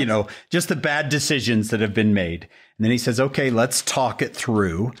and just the bad decisions that have been made. And then he says, okay, let's talk it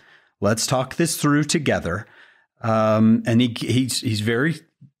through. Let's talk this through together. And he's very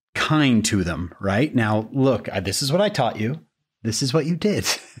kind to them, right? Now, look, this is what I taught you. This is what you did.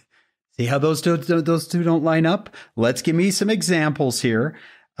 See how those two don't line up? Let's give me some examples here.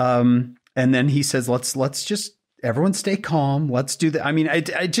 And then he says, let's just everyone stay calm. Let's do that. I mean, I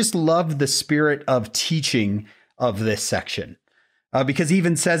just love the spirit of teaching of this section. Because he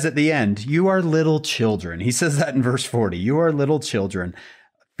even says at the end, you are little children. He says that in verse 40, you are little children.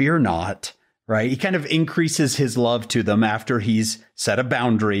 Fear not, right? He kind of increases his love to them after he's set a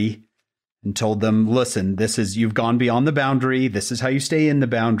boundary and told them, listen, you've gone beyond the boundary. This is how you stay in the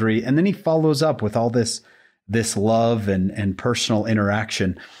boundary. And then he follows up with all this love and personal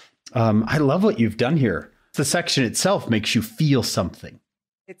interaction. I love what you've done here. The section itself makes you feel something.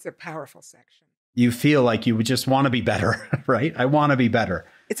 It's a powerful section. You feel like you would just want to be better, right? I want to be better.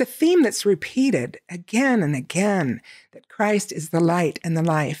 It's a theme that's repeated again and again, that Christ is the light and the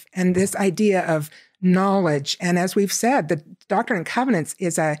life. And this idea of knowledge. And as we've said, the Doctrine and Covenants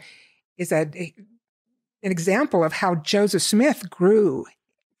is an example of how Joseph Smith grew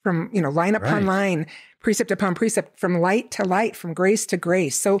from, line upon line, precept upon precept, from light to light, from grace to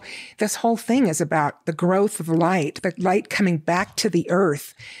grace. So this whole thing is about the growth of the light coming back to the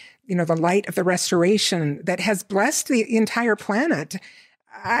earth, the light of the restoration that has blessed the entire planet.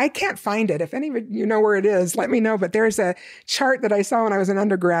 I can't find it. If any of you know where it is, let me know. But there's a chart that I saw when I was an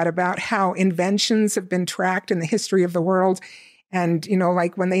undergrad about how inventions have been tracked in the history of the world. And,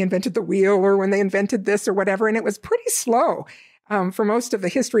 like when they invented the wheel or when they invented this or whatever. And it was pretty slow for most of the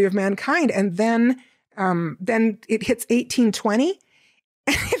history of mankind. And then it hits 1820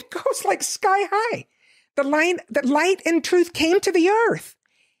 and it goes like sky high. The light and truth came to the earth.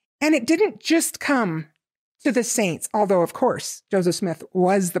 And it didn't just come to the saints, although, of course, Joseph Smith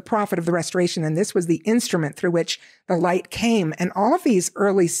was the prophet of the restoration, and this was the instrument through which the light came. And all of these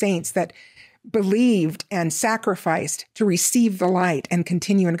early saints that believed and sacrificed to receive the light and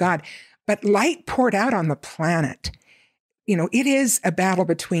continue in God. But light poured out on the planet. It is a battle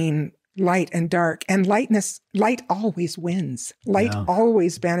between light and dark, and light always wins. Light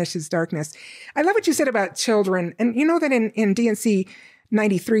always banishes darkness. I love what you said about children. And you know that in D&C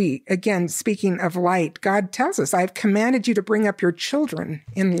 93, again, speaking of light, God tells us, I've commanded you to bring up your children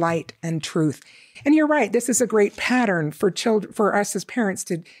in light and truth. And you're right. This is a great pattern for us as parents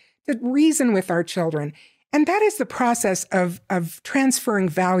to reason with our children. And that is the process of transferring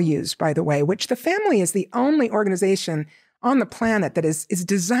values, by the way, which the family is the only organization on the planet that is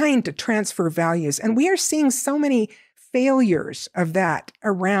designed to transfer values. And we are seeing so many failures of that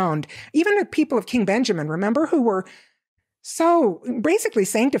around. Even the people of King Benjamin, remember, who were so basically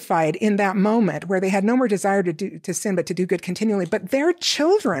sanctified in that moment where they had no more desire to sin, but to do good continually. But their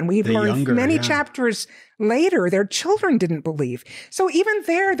children, we've learned many chapters later, their children didn't believe. So even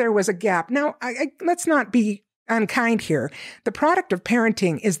there was a gap. Now, let's not be unkind here. The product of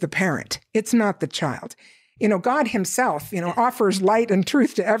parenting is the parent. It's not the child. God himself, offers light and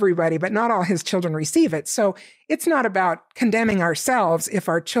truth to everybody, but not all his children receive it. So it's not about condemning ourselves if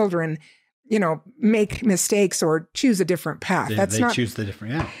our children make mistakes or choose a different path. They choose the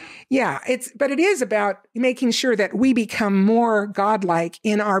different, but it is about making sure that we become more godlike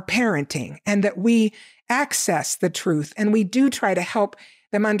in our parenting and that we access the truth and we do try to help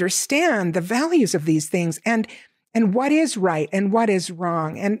them understand the values of these things and what is right and what is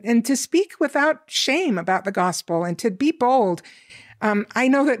wrong and to speak without shame about the gospel and to be bold. I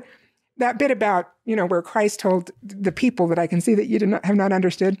know that bit about, where Christ told the people that I can see that you have not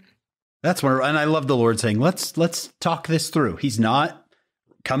understood. That's where, and I love the Lord saying, let's talk this through. He's not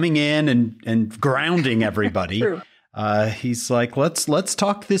coming in and grounding everybody. He's like, let's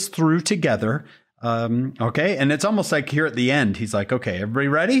talk this through together. Okay. And it's almost like here at the end, he's like, okay, everybody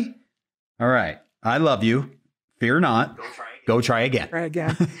ready? All right. I love you. Fear not. Go try again. Try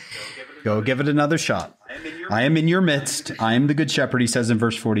again. Go give it another shot. I am in your midst. I am the good shepherd, he says in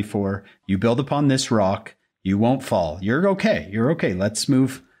verse 44. You build upon this rock. You won't fall. You're okay. You're okay. Let's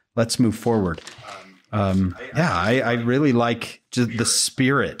move forward. I really like just the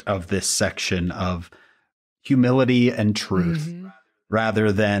spirit of this section of, humility and truth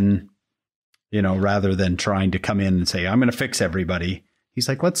rather than trying to come in and say, I'm going to fix everybody. He's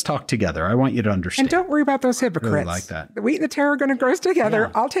like, let's talk together. I want you to understand. And don't worry about those hypocrites. Really like that. The wheat and the tare are going to grow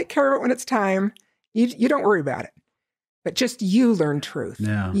together. Yeah. I'll take care of it when it's time. You don't worry about it. But just you learn truth.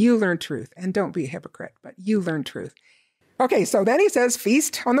 Yeah. You learn truth. And don't be a hypocrite, but you learn truth. Okay, so then he says,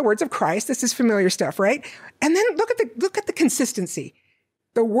 feast on the words of Christ. This is familiar stuff, right? And then look at the consistency.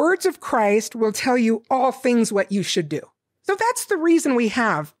 The words of Christ will tell you all things what you should do. So that's the reason we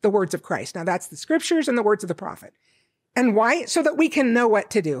have the words of Christ. Now that's the scriptures and the words of the prophet. And why? So that we can know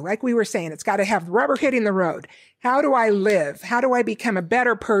what to do. Like we were saying, it's got to have rubber hitting the road. How do I live? How do I become a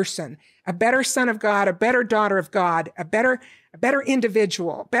better person, a better son of God, a better daughter of God, a better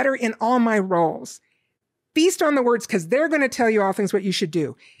individual, better in all my roles? Feast on the words because they're going to tell you all things what you should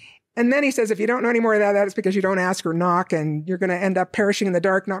do. And then he says, if you don't know any more of that, it's because you don't ask or knock and you're going to end up perishing in the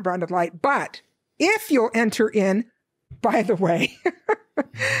dark, not brought into light. But if you'll enter in, by the way,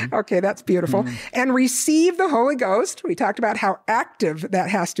 okay, that's beautiful, and receive the Holy Ghost. We talked about how active that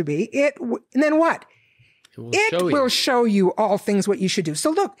has to be. And then what? It will show you all things what you should do. So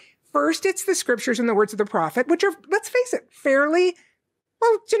look, first it's the scriptures and the words of the prophet, which are, let's face it, fairly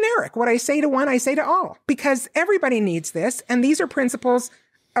generic. What I say to one, I say to all, because everybody needs this. And these are principles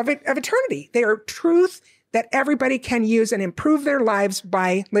of eternity. They are truth that everybody can use and improve their lives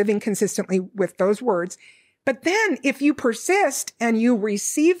by living consistently with those words. But then if you persist and you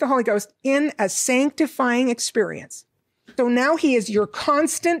receive the Holy Ghost in a sanctifying experience, so now he is your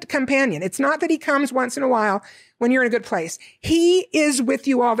constant companion. It's not that he comes once in a while when you're in a good place. He is with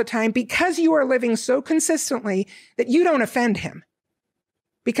you all the time because you are living so consistently that you don't offend him.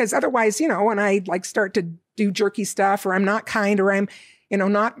 Because otherwise, when I start to do jerky stuff or I'm not kind or I'm,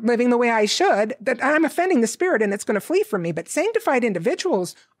 not living the way I should, that I'm offending the Spirit and it's going to flee from me. But sanctified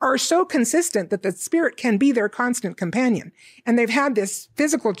individuals are so consistent that the Spirit can be their constant companion. And they've had this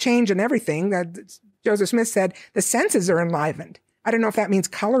physical change in everything that Joseph Smith said, the senses are enlivened. I don't know if that means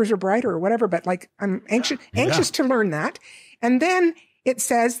colors are brighter or whatever, but I'm anxious to learn that. And then it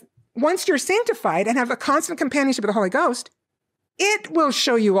says, once you're sanctified and have a constant companionship with the Holy Ghost, it will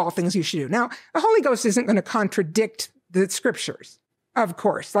show you all things you should do. Now, the Holy Ghost isn't going to contradict the scriptures, of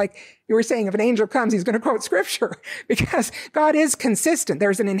course. Like you were saying, if an angel comes, he's going to quote scripture because God is consistent.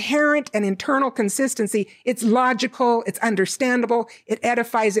 There's an inherent and internal consistency. It's logical. It's understandable. It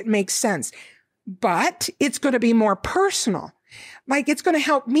edifies. It makes sense. But it's going to be more personal. It's going to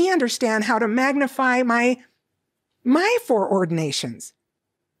help me understand how to magnify my foreordinations.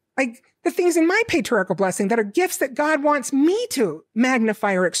 The things in my patriarchal blessing that are gifts that God wants me to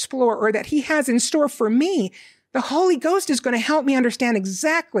magnify or explore or that he has in store for me. The Holy Ghost is going to help me understand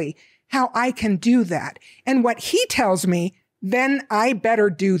exactly how I can do that. And what he tells me, then I better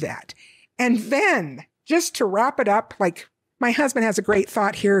do that. And then just to wrap it up, my husband has a great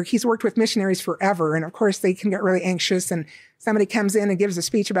thought here. He's worked with missionaries forever. And of course they can get really anxious and somebody comes in and gives a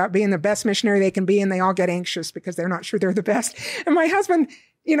speech about being the best missionary they can be. And they all get anxious because they're not sure they're the best. And my husband,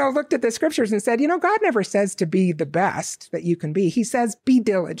 looked at the scriptures and said, God never says to be the best that you can be. He says, be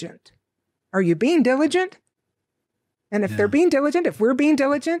diligent. Are you being diligent? And if they're being diligent, if we're being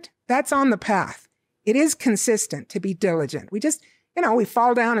diligent, that's on the path. It is consistent to be diligent. We just, we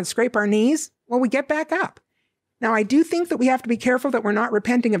fall down and scrape our knees. Well, we get back up. Now, I do think that we have to be careful that we're not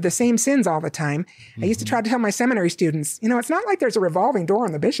repenting of the same sins all the time. I used to try to tell my seminary students, it's not like there's a revolving door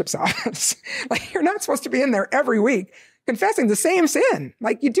in the bishop's office. You're not supposed to be in there every week confessing the same sin.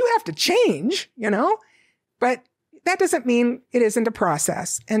 You do have to change, but that doesn't mean it isn't a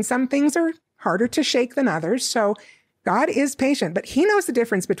process. And some things are harder to shake than others. So God is patient, but he knows the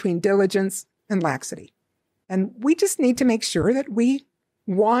difference between diligence and laxity. And we just need to make sure that we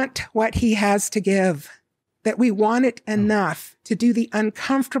want what he has to give, that we want it enough to do the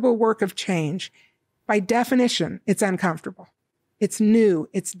uncomfortable work of change. By definition, it's uncomfortable. It's new.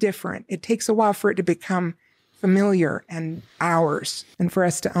 It's different. It takes a while for it to become familiar and ours and for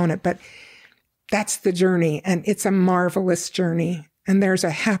us to own it. But that's the journey, and it's a marvelous journey, and there's a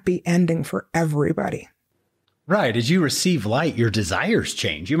happy ending for everybody. Right. As you receive light, your desires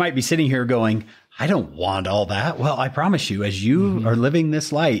change. You might be sitting here going, I don't want all that. Well, I promise you, as you are living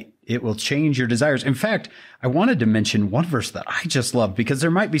this light, it will change your desires. In fact, I wanted to mention one verse that I just love because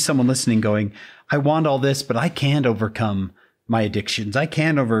there might be someone listening going, I want all this, but I can't overcome my addictions. I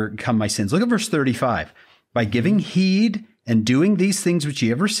can't overcome my sins. Look at verse 35. By giving heed and doing these things which ye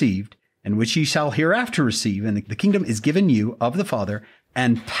have received and which ye shall hereafter receive, and the kingdom is given you of the Father,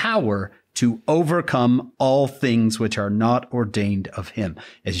 and power to overcome all things which are not ordained of him.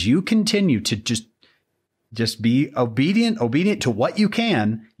 As you continue to just Just be obedient to what you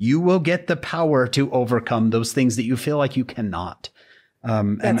can. You will get the power to overcome those things that you feel like you cannot.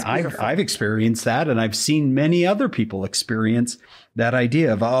 And I've experienced that, and I've seen many other people experience that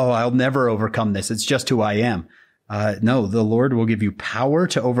idea of, oh, I'll never overcome this. It's just who I am. No, the Lord will give you power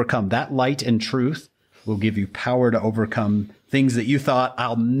to overcome. That light and truth will give you power to overcome things that you thought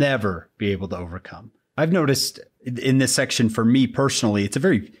I'll never be able to overcome. I've noticed in this section, for me personally,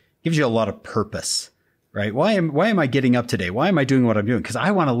 gives you a lot of purpose, right? Why am I getting up today? Why am I doing what I'm doing? Because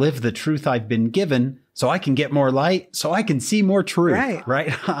I want to live the truth I've been given so I can get more light, so I can see more truth,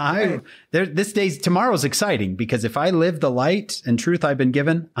 right? Tomorrow's exciting because if I live the light and truth I've been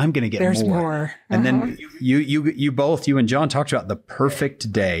given, I'm going to get There's more. And then you both, you and John talked about the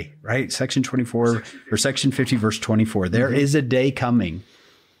perfect day, right? Section 24 or section 50, verse 24. There is a day coming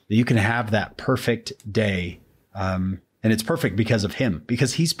that you can have that perfect day. And it's perfect because of him,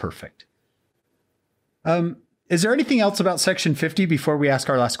 because he's perfect. Is there anything else about section 50 before we ask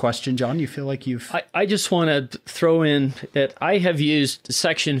our last question, John? You feel like I just want to throw in that I have used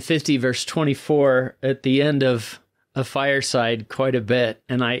section 50, verse 24 at the end of a fireside quite a bit.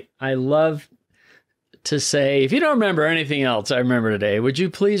 And I love to say, if you don't remember anything else I remember today, would you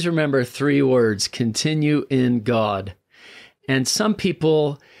please remember 3 words: continue in God. And some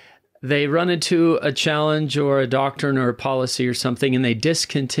people, they run into a challenge or a doctrine or a policy or something, and they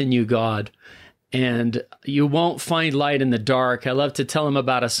discontinue God. And you won't find light in the dark. I love to tell them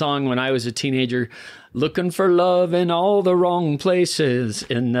about a song when I was a teenager, looking for love in all the wrong places.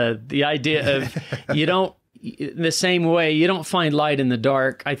 And the idea of in the same way, you don't find light in the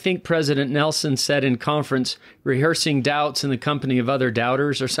dark. I think President Nelson said in conference, rehearsing doubts in the company of other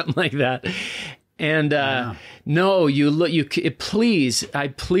doubters or something like that. And no, please, I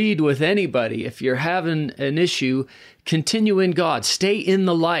plead with anybody, if you're having an issue, continue in God, stay in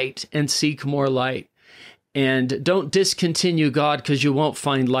the light and seek more light. And don't discontinue God because you won't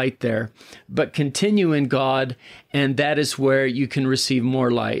find light there, but continue in God. And that is where you can receive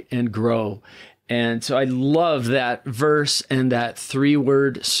more light and grow. And so I love that verse and that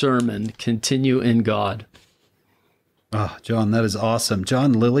 3-word sermon, continue in God. Oh, John, that is awesome.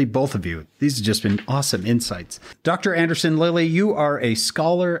 John, Lili, both of you, these have just been awesome insights. Dr. Anderson, Lili, you are a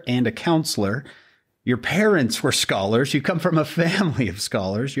scholar and a counselor. Your parents were scholars. You come from a family of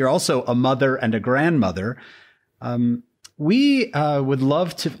scholars. You're also a mother and a grandmother. We would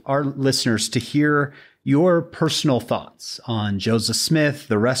love our listeners to hear your personal thoughts on Joseph Smith,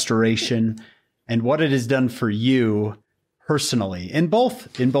 the Restoration, and what it has done for you personally in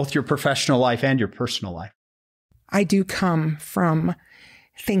both your professional life and your personal life. I do come from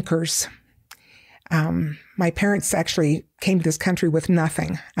thinkers. My parents actually came to this country with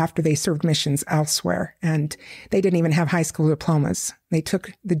nothing after they served missions elsewhere, and they didn't even have high school diplomas. They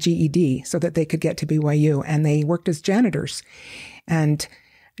took the GED so that they could get to BYU, and they worked as janitors and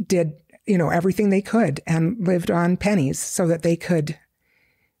did, everything they could and lived on pennies so that they could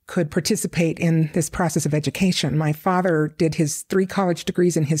participate in this process of education. My father did his 3 college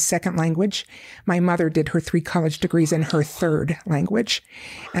degrees in his second language. My mother did her 3 college degrees in her third language,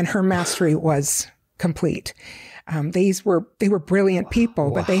 and her mastery was complete. They were brilliant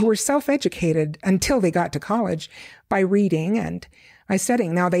people, but they were self-educated until they got to college by reading and by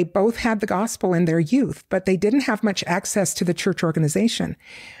studying. Now, they both had the gospel in their youth, but they didn't have much access to the church organization.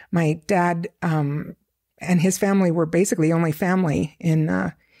 My dad and his family were basically the only family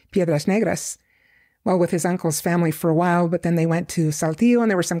in Piedras Negras, well, with his uncle's family for a while, but then they went to Saltillo and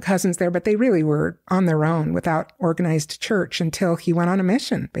there were some cousins there, but they really were on their own without organized church until he went on a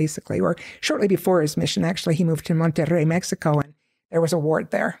mission, basically, or shortly before his mission. Actually, he moved to Monterrey, Mexico, and there was a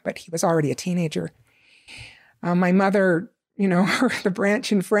ward there, but he was already a teenager. My mother, the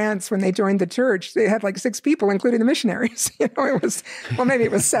branch in France, when they joined the church, they had like 6 people, including the missionaries. It was, well, maybe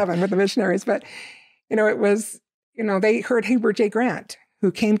it was 7 with the missionaries, but, it was, they heard Heber J. Grant,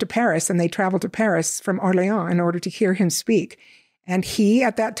 who came to Paris, and they traveled to Paris from Orléans in order to hear him speak. And he,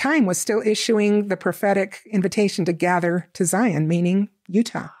 at that time, was still issuing the prophetic invitation to gather to Zion, meaning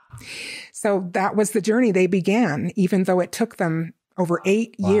Utah. So that was the journey they began, even though it took them over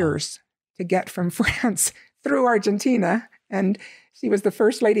 8 years to get from France through Argentina. And she was the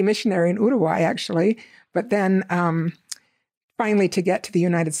first lady missionary in Uruguay, actually, but then finally to get to the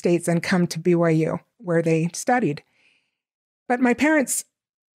United States and come to BYU, where they studied. But my parents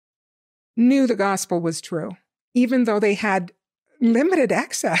knew the gospel was true, even though they had limited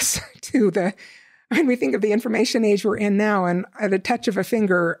access to we think of the information age we're in now, and at a touch of a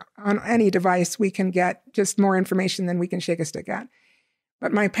finger on any device, we can get just more information than we can shake a stick at.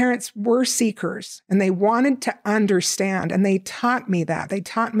 But my parents were seekers, and they wanted to understand, and they taught me that. They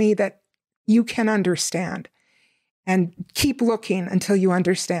taught me that you can understand. And keep looking until you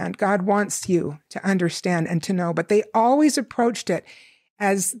understand. God wants you to understand and to know. But they always approached it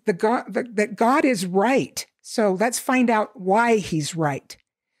as that God is right. So let's find out why he's right.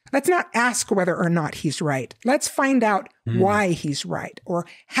 Let's not ask whether or not he's right. Let's find out why he's right, or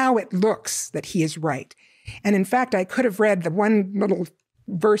how it looks that he is right. And in fact, I could have read the one little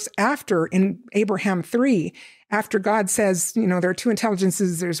verse after in Abraham 3, after God says, there are two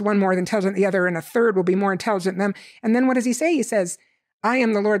intelligences, there's one more intelligent than the other, and a third will be more intelligent than them. And then what does he say? He says, I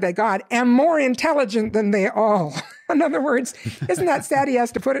am the Lord thy God, am more intelligent than they all. In other words, isn't that sad he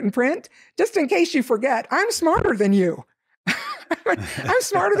has to put it in print? Just in case you forget, I'm smarter than you. I'm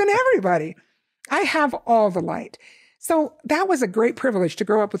smarter than everybody. I have all the light. So that was a great privilege to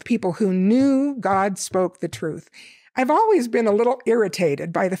grow up with people who knew God spoke the truth. I've always been a little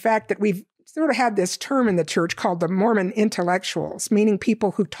irritated by the fact that we've sort of had this term in the church called the Mormon intellectuals, meaning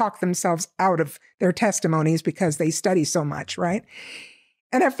people who talk themselves out of their testimonies because they study so much, right?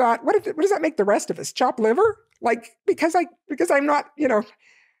 And I've thought, what does that make the rest of us? Chop liver? Like, because I'm not,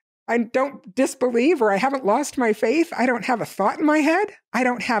 I don't disbelieve, or I haven't lost my faith. I don't have a thought in my head. I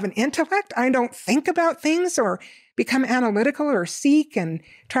don't have an intellect. I don't think about things or become analytical or seek and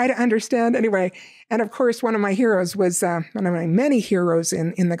try to understand. Anyway, and of course, one of my heroes was, one of my many heroes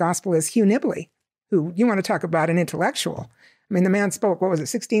in the gospel is Hugh Nibley, who you want to talk about an intellectual. I mean, the man spoke,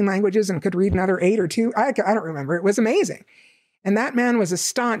 16 languages and could read another 8 or 2. I don't remember. It was amazing. And that man was a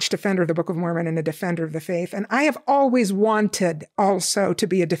staunch defender of the Book of Mormon and a defender of the faith. And I have always wanted also to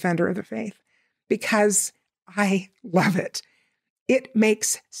be a defender of the faith because I love it. It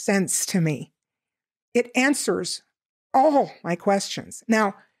makes sense to me. It answers all my questions.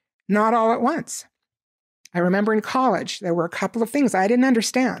 Now, not all at once. I remember in college, there were a couple of things I didn't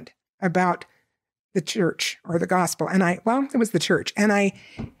understand about the church or the gospel. And it was the church. And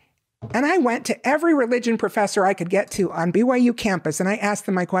I went to every religion professor I could get to on BYU campus, and I asked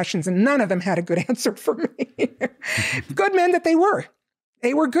them my questions, and none of them had a good answer for me. Good men that they were.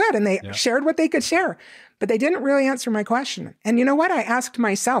 They were good, and they shared what they could share, but they didn't really answer my question. And you know what? I asked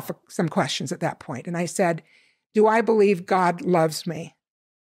myself some questions at that point, and I said, do I believe God loves me?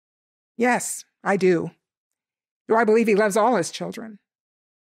 Yes, I do. Do I believe he loves all his children?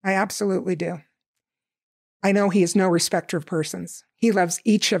 I absolutely do. I know he is no respecter of persons. He loves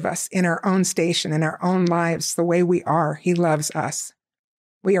each of us in our own station, in our own lives, the way we are. He loves us.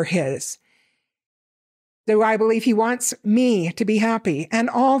 We are his. Do I believe he wants me to be happy and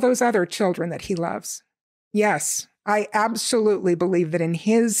all those other children that he loves? Yes, I absolutely believe that in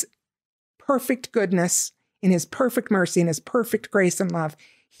his perfect goodness, in his perfect mercy, in his perfect grace and love,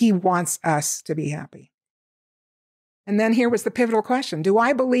 he wants us to be happy. And then here was the pivotal question. Do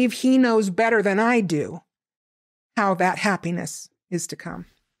I believe he knows better than I do how that happiness is to come?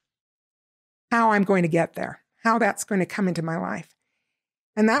 How I'm going to get there? How that's going to come into my life?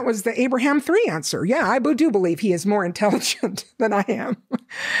 And that was the Abraham 3 answer. Yeah, I do believe he is more intelligent than I am.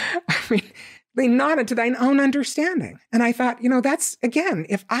 I mean, they nodded to thine own understanding. And I thought, that's, again,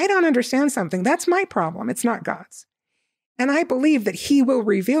 if I don't understand something, that's my problem. It's not God's. And I believe that he will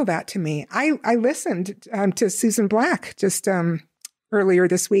reveal that to me. I listened to Susan Black just earlier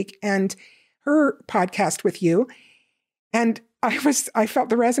this week and her podcast with you. And I felt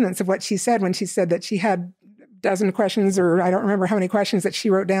the resonance of what she said when she said that she had a dozen questions, or I don't remember how many questions that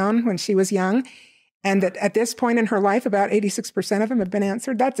she wrote down when she was young. And that at this point in her life, about 86% of them have been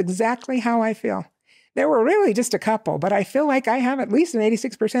answered. That's exactly how I feel. There were really just a couple, but I feel like I have at least an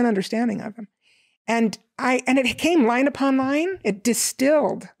 86% understanding of them. And it came line upon line. It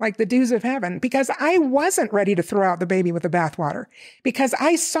distilled like the dews of heaven, because I wasn't ready to throw out the baby with the bathwater, because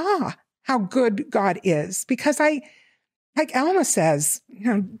I saw how good God is, because like Alma says,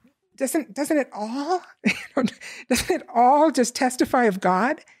 doesn't it all, doesn't it all just testify of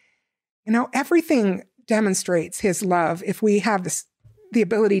God? Everything demonstrates his love if we have the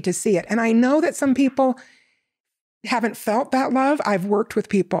ability to see it. And I know that some people haven't felt that love. I've worked with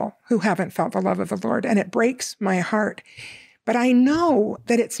people who haven't felt the love of the Lord, and it breaks my heart. But I know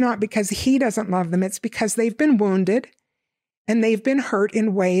that it's not because he doesn't love them. It's because they've been wounded and they've been hurt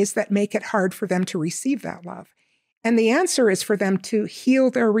in ways that make it hard for them to receive that love. And the answer is for them to heal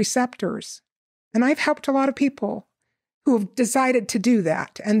their receptors. And I've helped a lot of people who have decided to do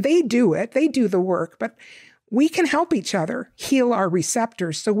that. And they do it. They do the work. But we can help each other heal our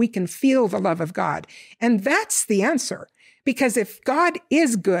receptors so we can feel the love of God. And that's the answer. Because if God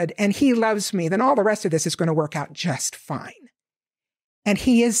is good and he loves me, then all the rest of this is going to work out just fine. And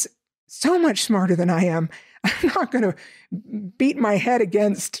he is so much smarter than I am. I'm not going to beat my head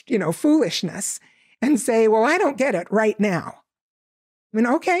against, foolishness and say, well, I don't get it right now. I mean,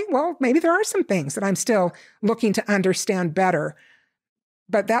 okay, well, maybe there are some things that I'm still looking to understand better.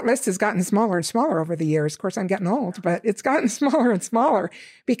 But that list has gotten smaller and smaller over the years. Of course, I'm getting old, but it's gotten smaller and smaller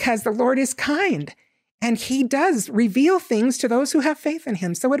because the Lord is kind and he does reveal things to those who have faith in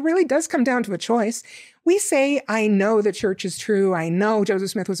him. So it really does come down to a choice. We say, I know the church is true. I know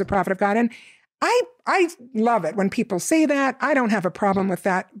Joseph Smith was a prophet of God. And I love it when people say that. I don't have a problem with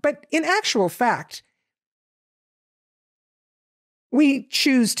that. But in actual fact, we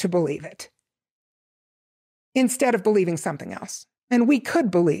choose to believe it instead of believing something else. And we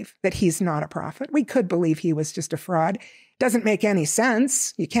could believe that he's not a prophet. We could believe he was just a fraud. Doesn't make any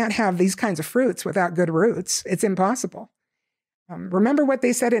sense. You can't have these kinds of fruits without good roots. It's impossible. Remember what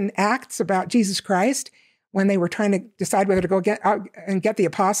they said in Acts about Jesus Christ when they were trying to decide whether to go get out and get the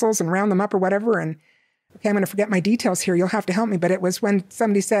apostles and round them up or whatever. And okay, I'm going to forget my details here. You'll have to help me. But it was when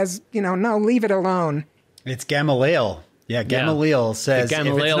somebody says, no, leave it alone. It's Gamaliel. Yeah, Gamaliel says,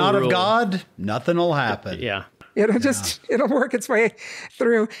 Gamaliel if it's not rule. of God, nothing will happen. Yeah. It'll work its way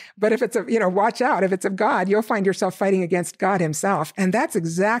through. But if it's watch out. If it's of God, you'll find yourself fighting against God himself. And that's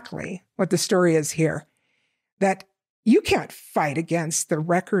exactly what the story is here. That you can't fight against the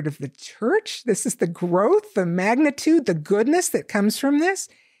record of the church. This is the growth, the magnitude, the goodness that comes from this.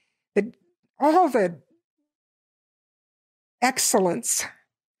 All the excellence,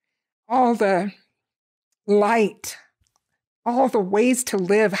 all the light, all the ways to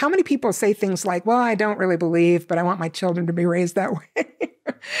live. How many people say things like, well, I don't really believe, but I want my children to be raised that way.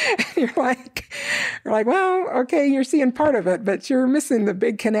 You're like, well, okay, you're seeing part of it, but you're missing the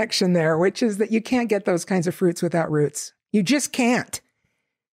big connection there, which is that you can't get those kinds of fruits without roots. You just can't.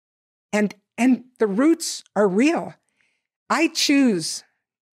 And the roots are real. I choose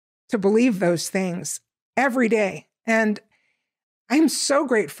to believe those things every day. And I'm so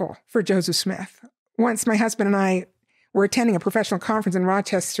grateful for Joseph Smith. Once my husband and I were attending a professional conference in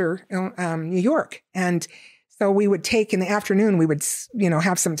Rochester, New York. And so we would take in the afternoon, we would,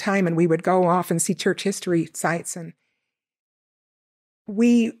 have some time and we would go off and see church history sites. And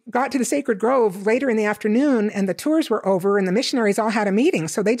we got to the Sacred Grove later in the afternoon and the tours were over and the missionaries all had a meeting.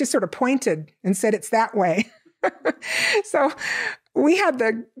 So they just sort of pointed and said, it's that way. So we had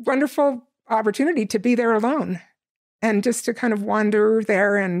the wonderful opportunity to be there alone and just to kind of wander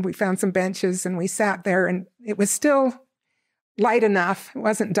there. And we found some benches and we sat there and it was still light enough. It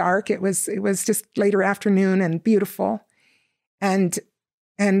wasn't dark. It was just later afternoon and beautiful. And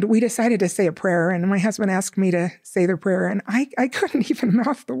we decided to say a prayer. And my husband asked me to say the prayer. And I couldn't even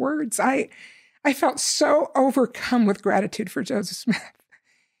mouth the words. I felt so overcome with gratitude for Joseph Smith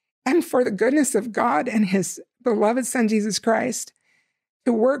and for the goodness of God and his beloved son, Jesus Christ,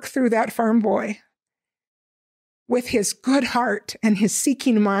 to work through that farm boy with his good heart and his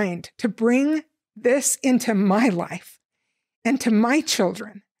seeking mind to bring this into my life and to my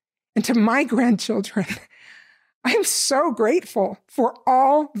children and to my grandchildren. I am so grateful for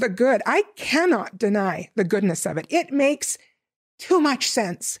all the good. I cannot deny the goodness of it. It makes too much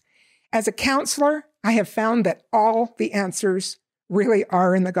sense. As a counselor, I have found that all the answers really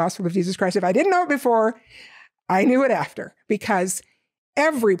are in the gospel of Jesus Christ. If I didn't know it before, I knew it after, because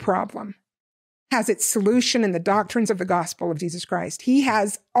every problem has its solution in the doctrines of the gospel of Jesus Christ. He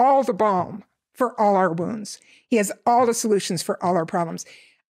has all the balm for all our wounds. He has all the solutions for all our problems.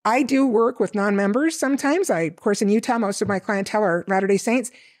 I do work with non-members sometimes. Of course, in Utah, most of my clientele are Latter-day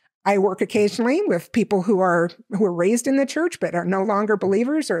Saints. I work occasionally with people who are raised in the church but are no longer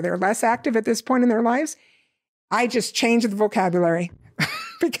believers, or they're less active at this point in their lives. I just change the vocabulary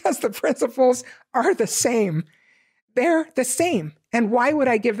because the principles are the same. They're the same. And why would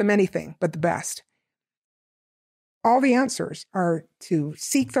I give them anything but the best? All the answers are to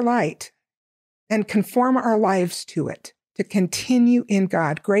seek the light and conform our lives to it, to continue in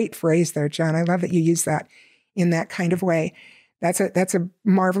God. Great phrase there, John. I love that you use that in that kind of way. That's a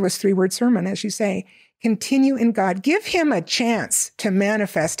marvelous 3-word sermon, as you say. Continue in God. Give him a chance to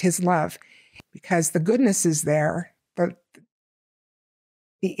manifest his love, because the goodness is there.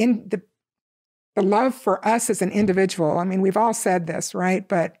 The love for us as an individual. I mean, we've all said this, right?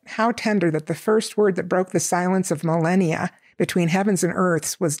 But how tender that the first word that broke the silence of millennia between heavens and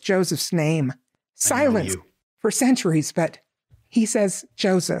earths was Joseph's name. Silence for centuries, but he says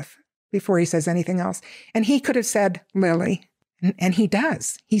Joseph before he says anything else. And he could have said Lili, and he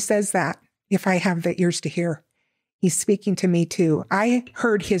does. He says that, if I have the ears to hear. He's speaking to me too. I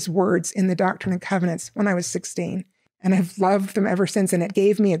heard his words in the Doctrine and Covenants when I was 16. And I've loved them ever since. And it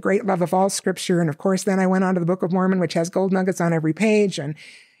gave me a great love of all scripture. And of course, then I went on to the Book of Mormon, which has gold nuggets on every page. And,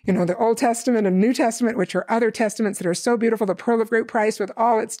 the Old Testament and New Testament, which are other testaments that are so beautiful. The Pearl of Great Price with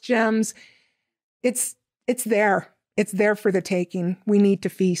all its gems. It's there. It's there for the taking. We need to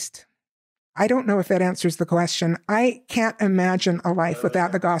feast. I don't know if that answers the question. I can't imagine a life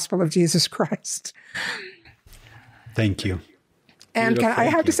without the gospel of Jesus Christ. Thank you. And I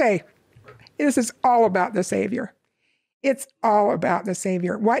have to say, this is all about the Savior. It's all about the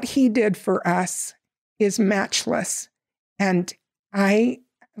Savior. What he did for us is matchless. And I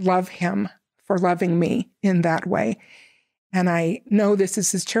love him for loving me in that way. And I know this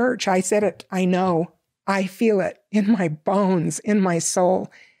is his church. I said it. I know. I feel it in my bones, in my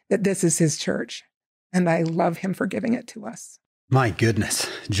soul, that this is his church. And I love him for giving it to us. My goodness.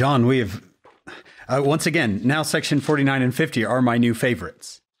 John, we have, once again, now section 49 and 50 are my new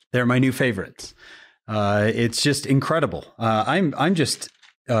favorites. They're my new favorites. It's just incredible. I'm just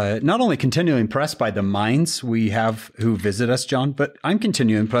not only continually impressed by the minds we have who visit us, John, but I'm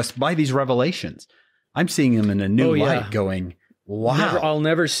continually impressed by these revelations. I'm seeing them in a new light going, wow. I'll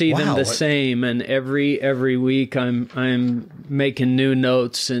never see them the same. And every week I'm making new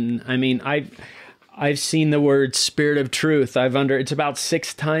notes. And I mean, I've seen the word spirit of truth. It's about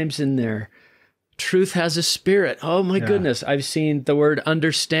 6 times in there. Truth has a spirit. Oh my goodness. I've seen the word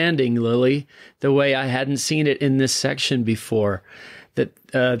understanding, Lily, the way I hadn't seen it in this section before.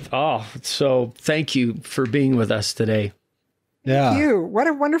 So thank you for being with us today. Thank you. What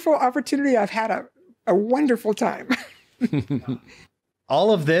a wonderful opportunity. I've had a wonderful time.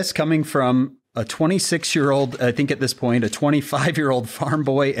 All of this coming from a 26-year-old, I think at this point, a 25-year-old farm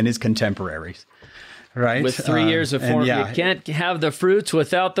boy and his contemporaries, right? With 3 years of farm. You can't have the fruits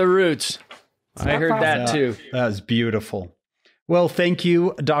without the roots. I heard that too. That was beautiful. Well, thank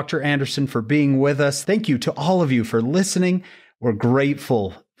you, Dr. Anderson, for being with us. Thank you to all of you for listening. We're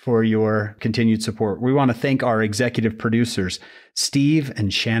grateful for your continued support. We want to thank our executive producers, Steve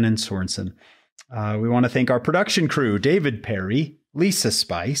and Shannon Sorensen. We want to thank our production crew, David Perry, Lisa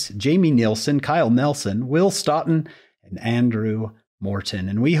Spice, Jamie Nielsen, Kyle Nelson, Will Stoughton, and Andrew Morton.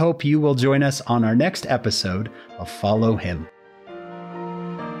 And we hope you will join us on our next episode of Follow Him.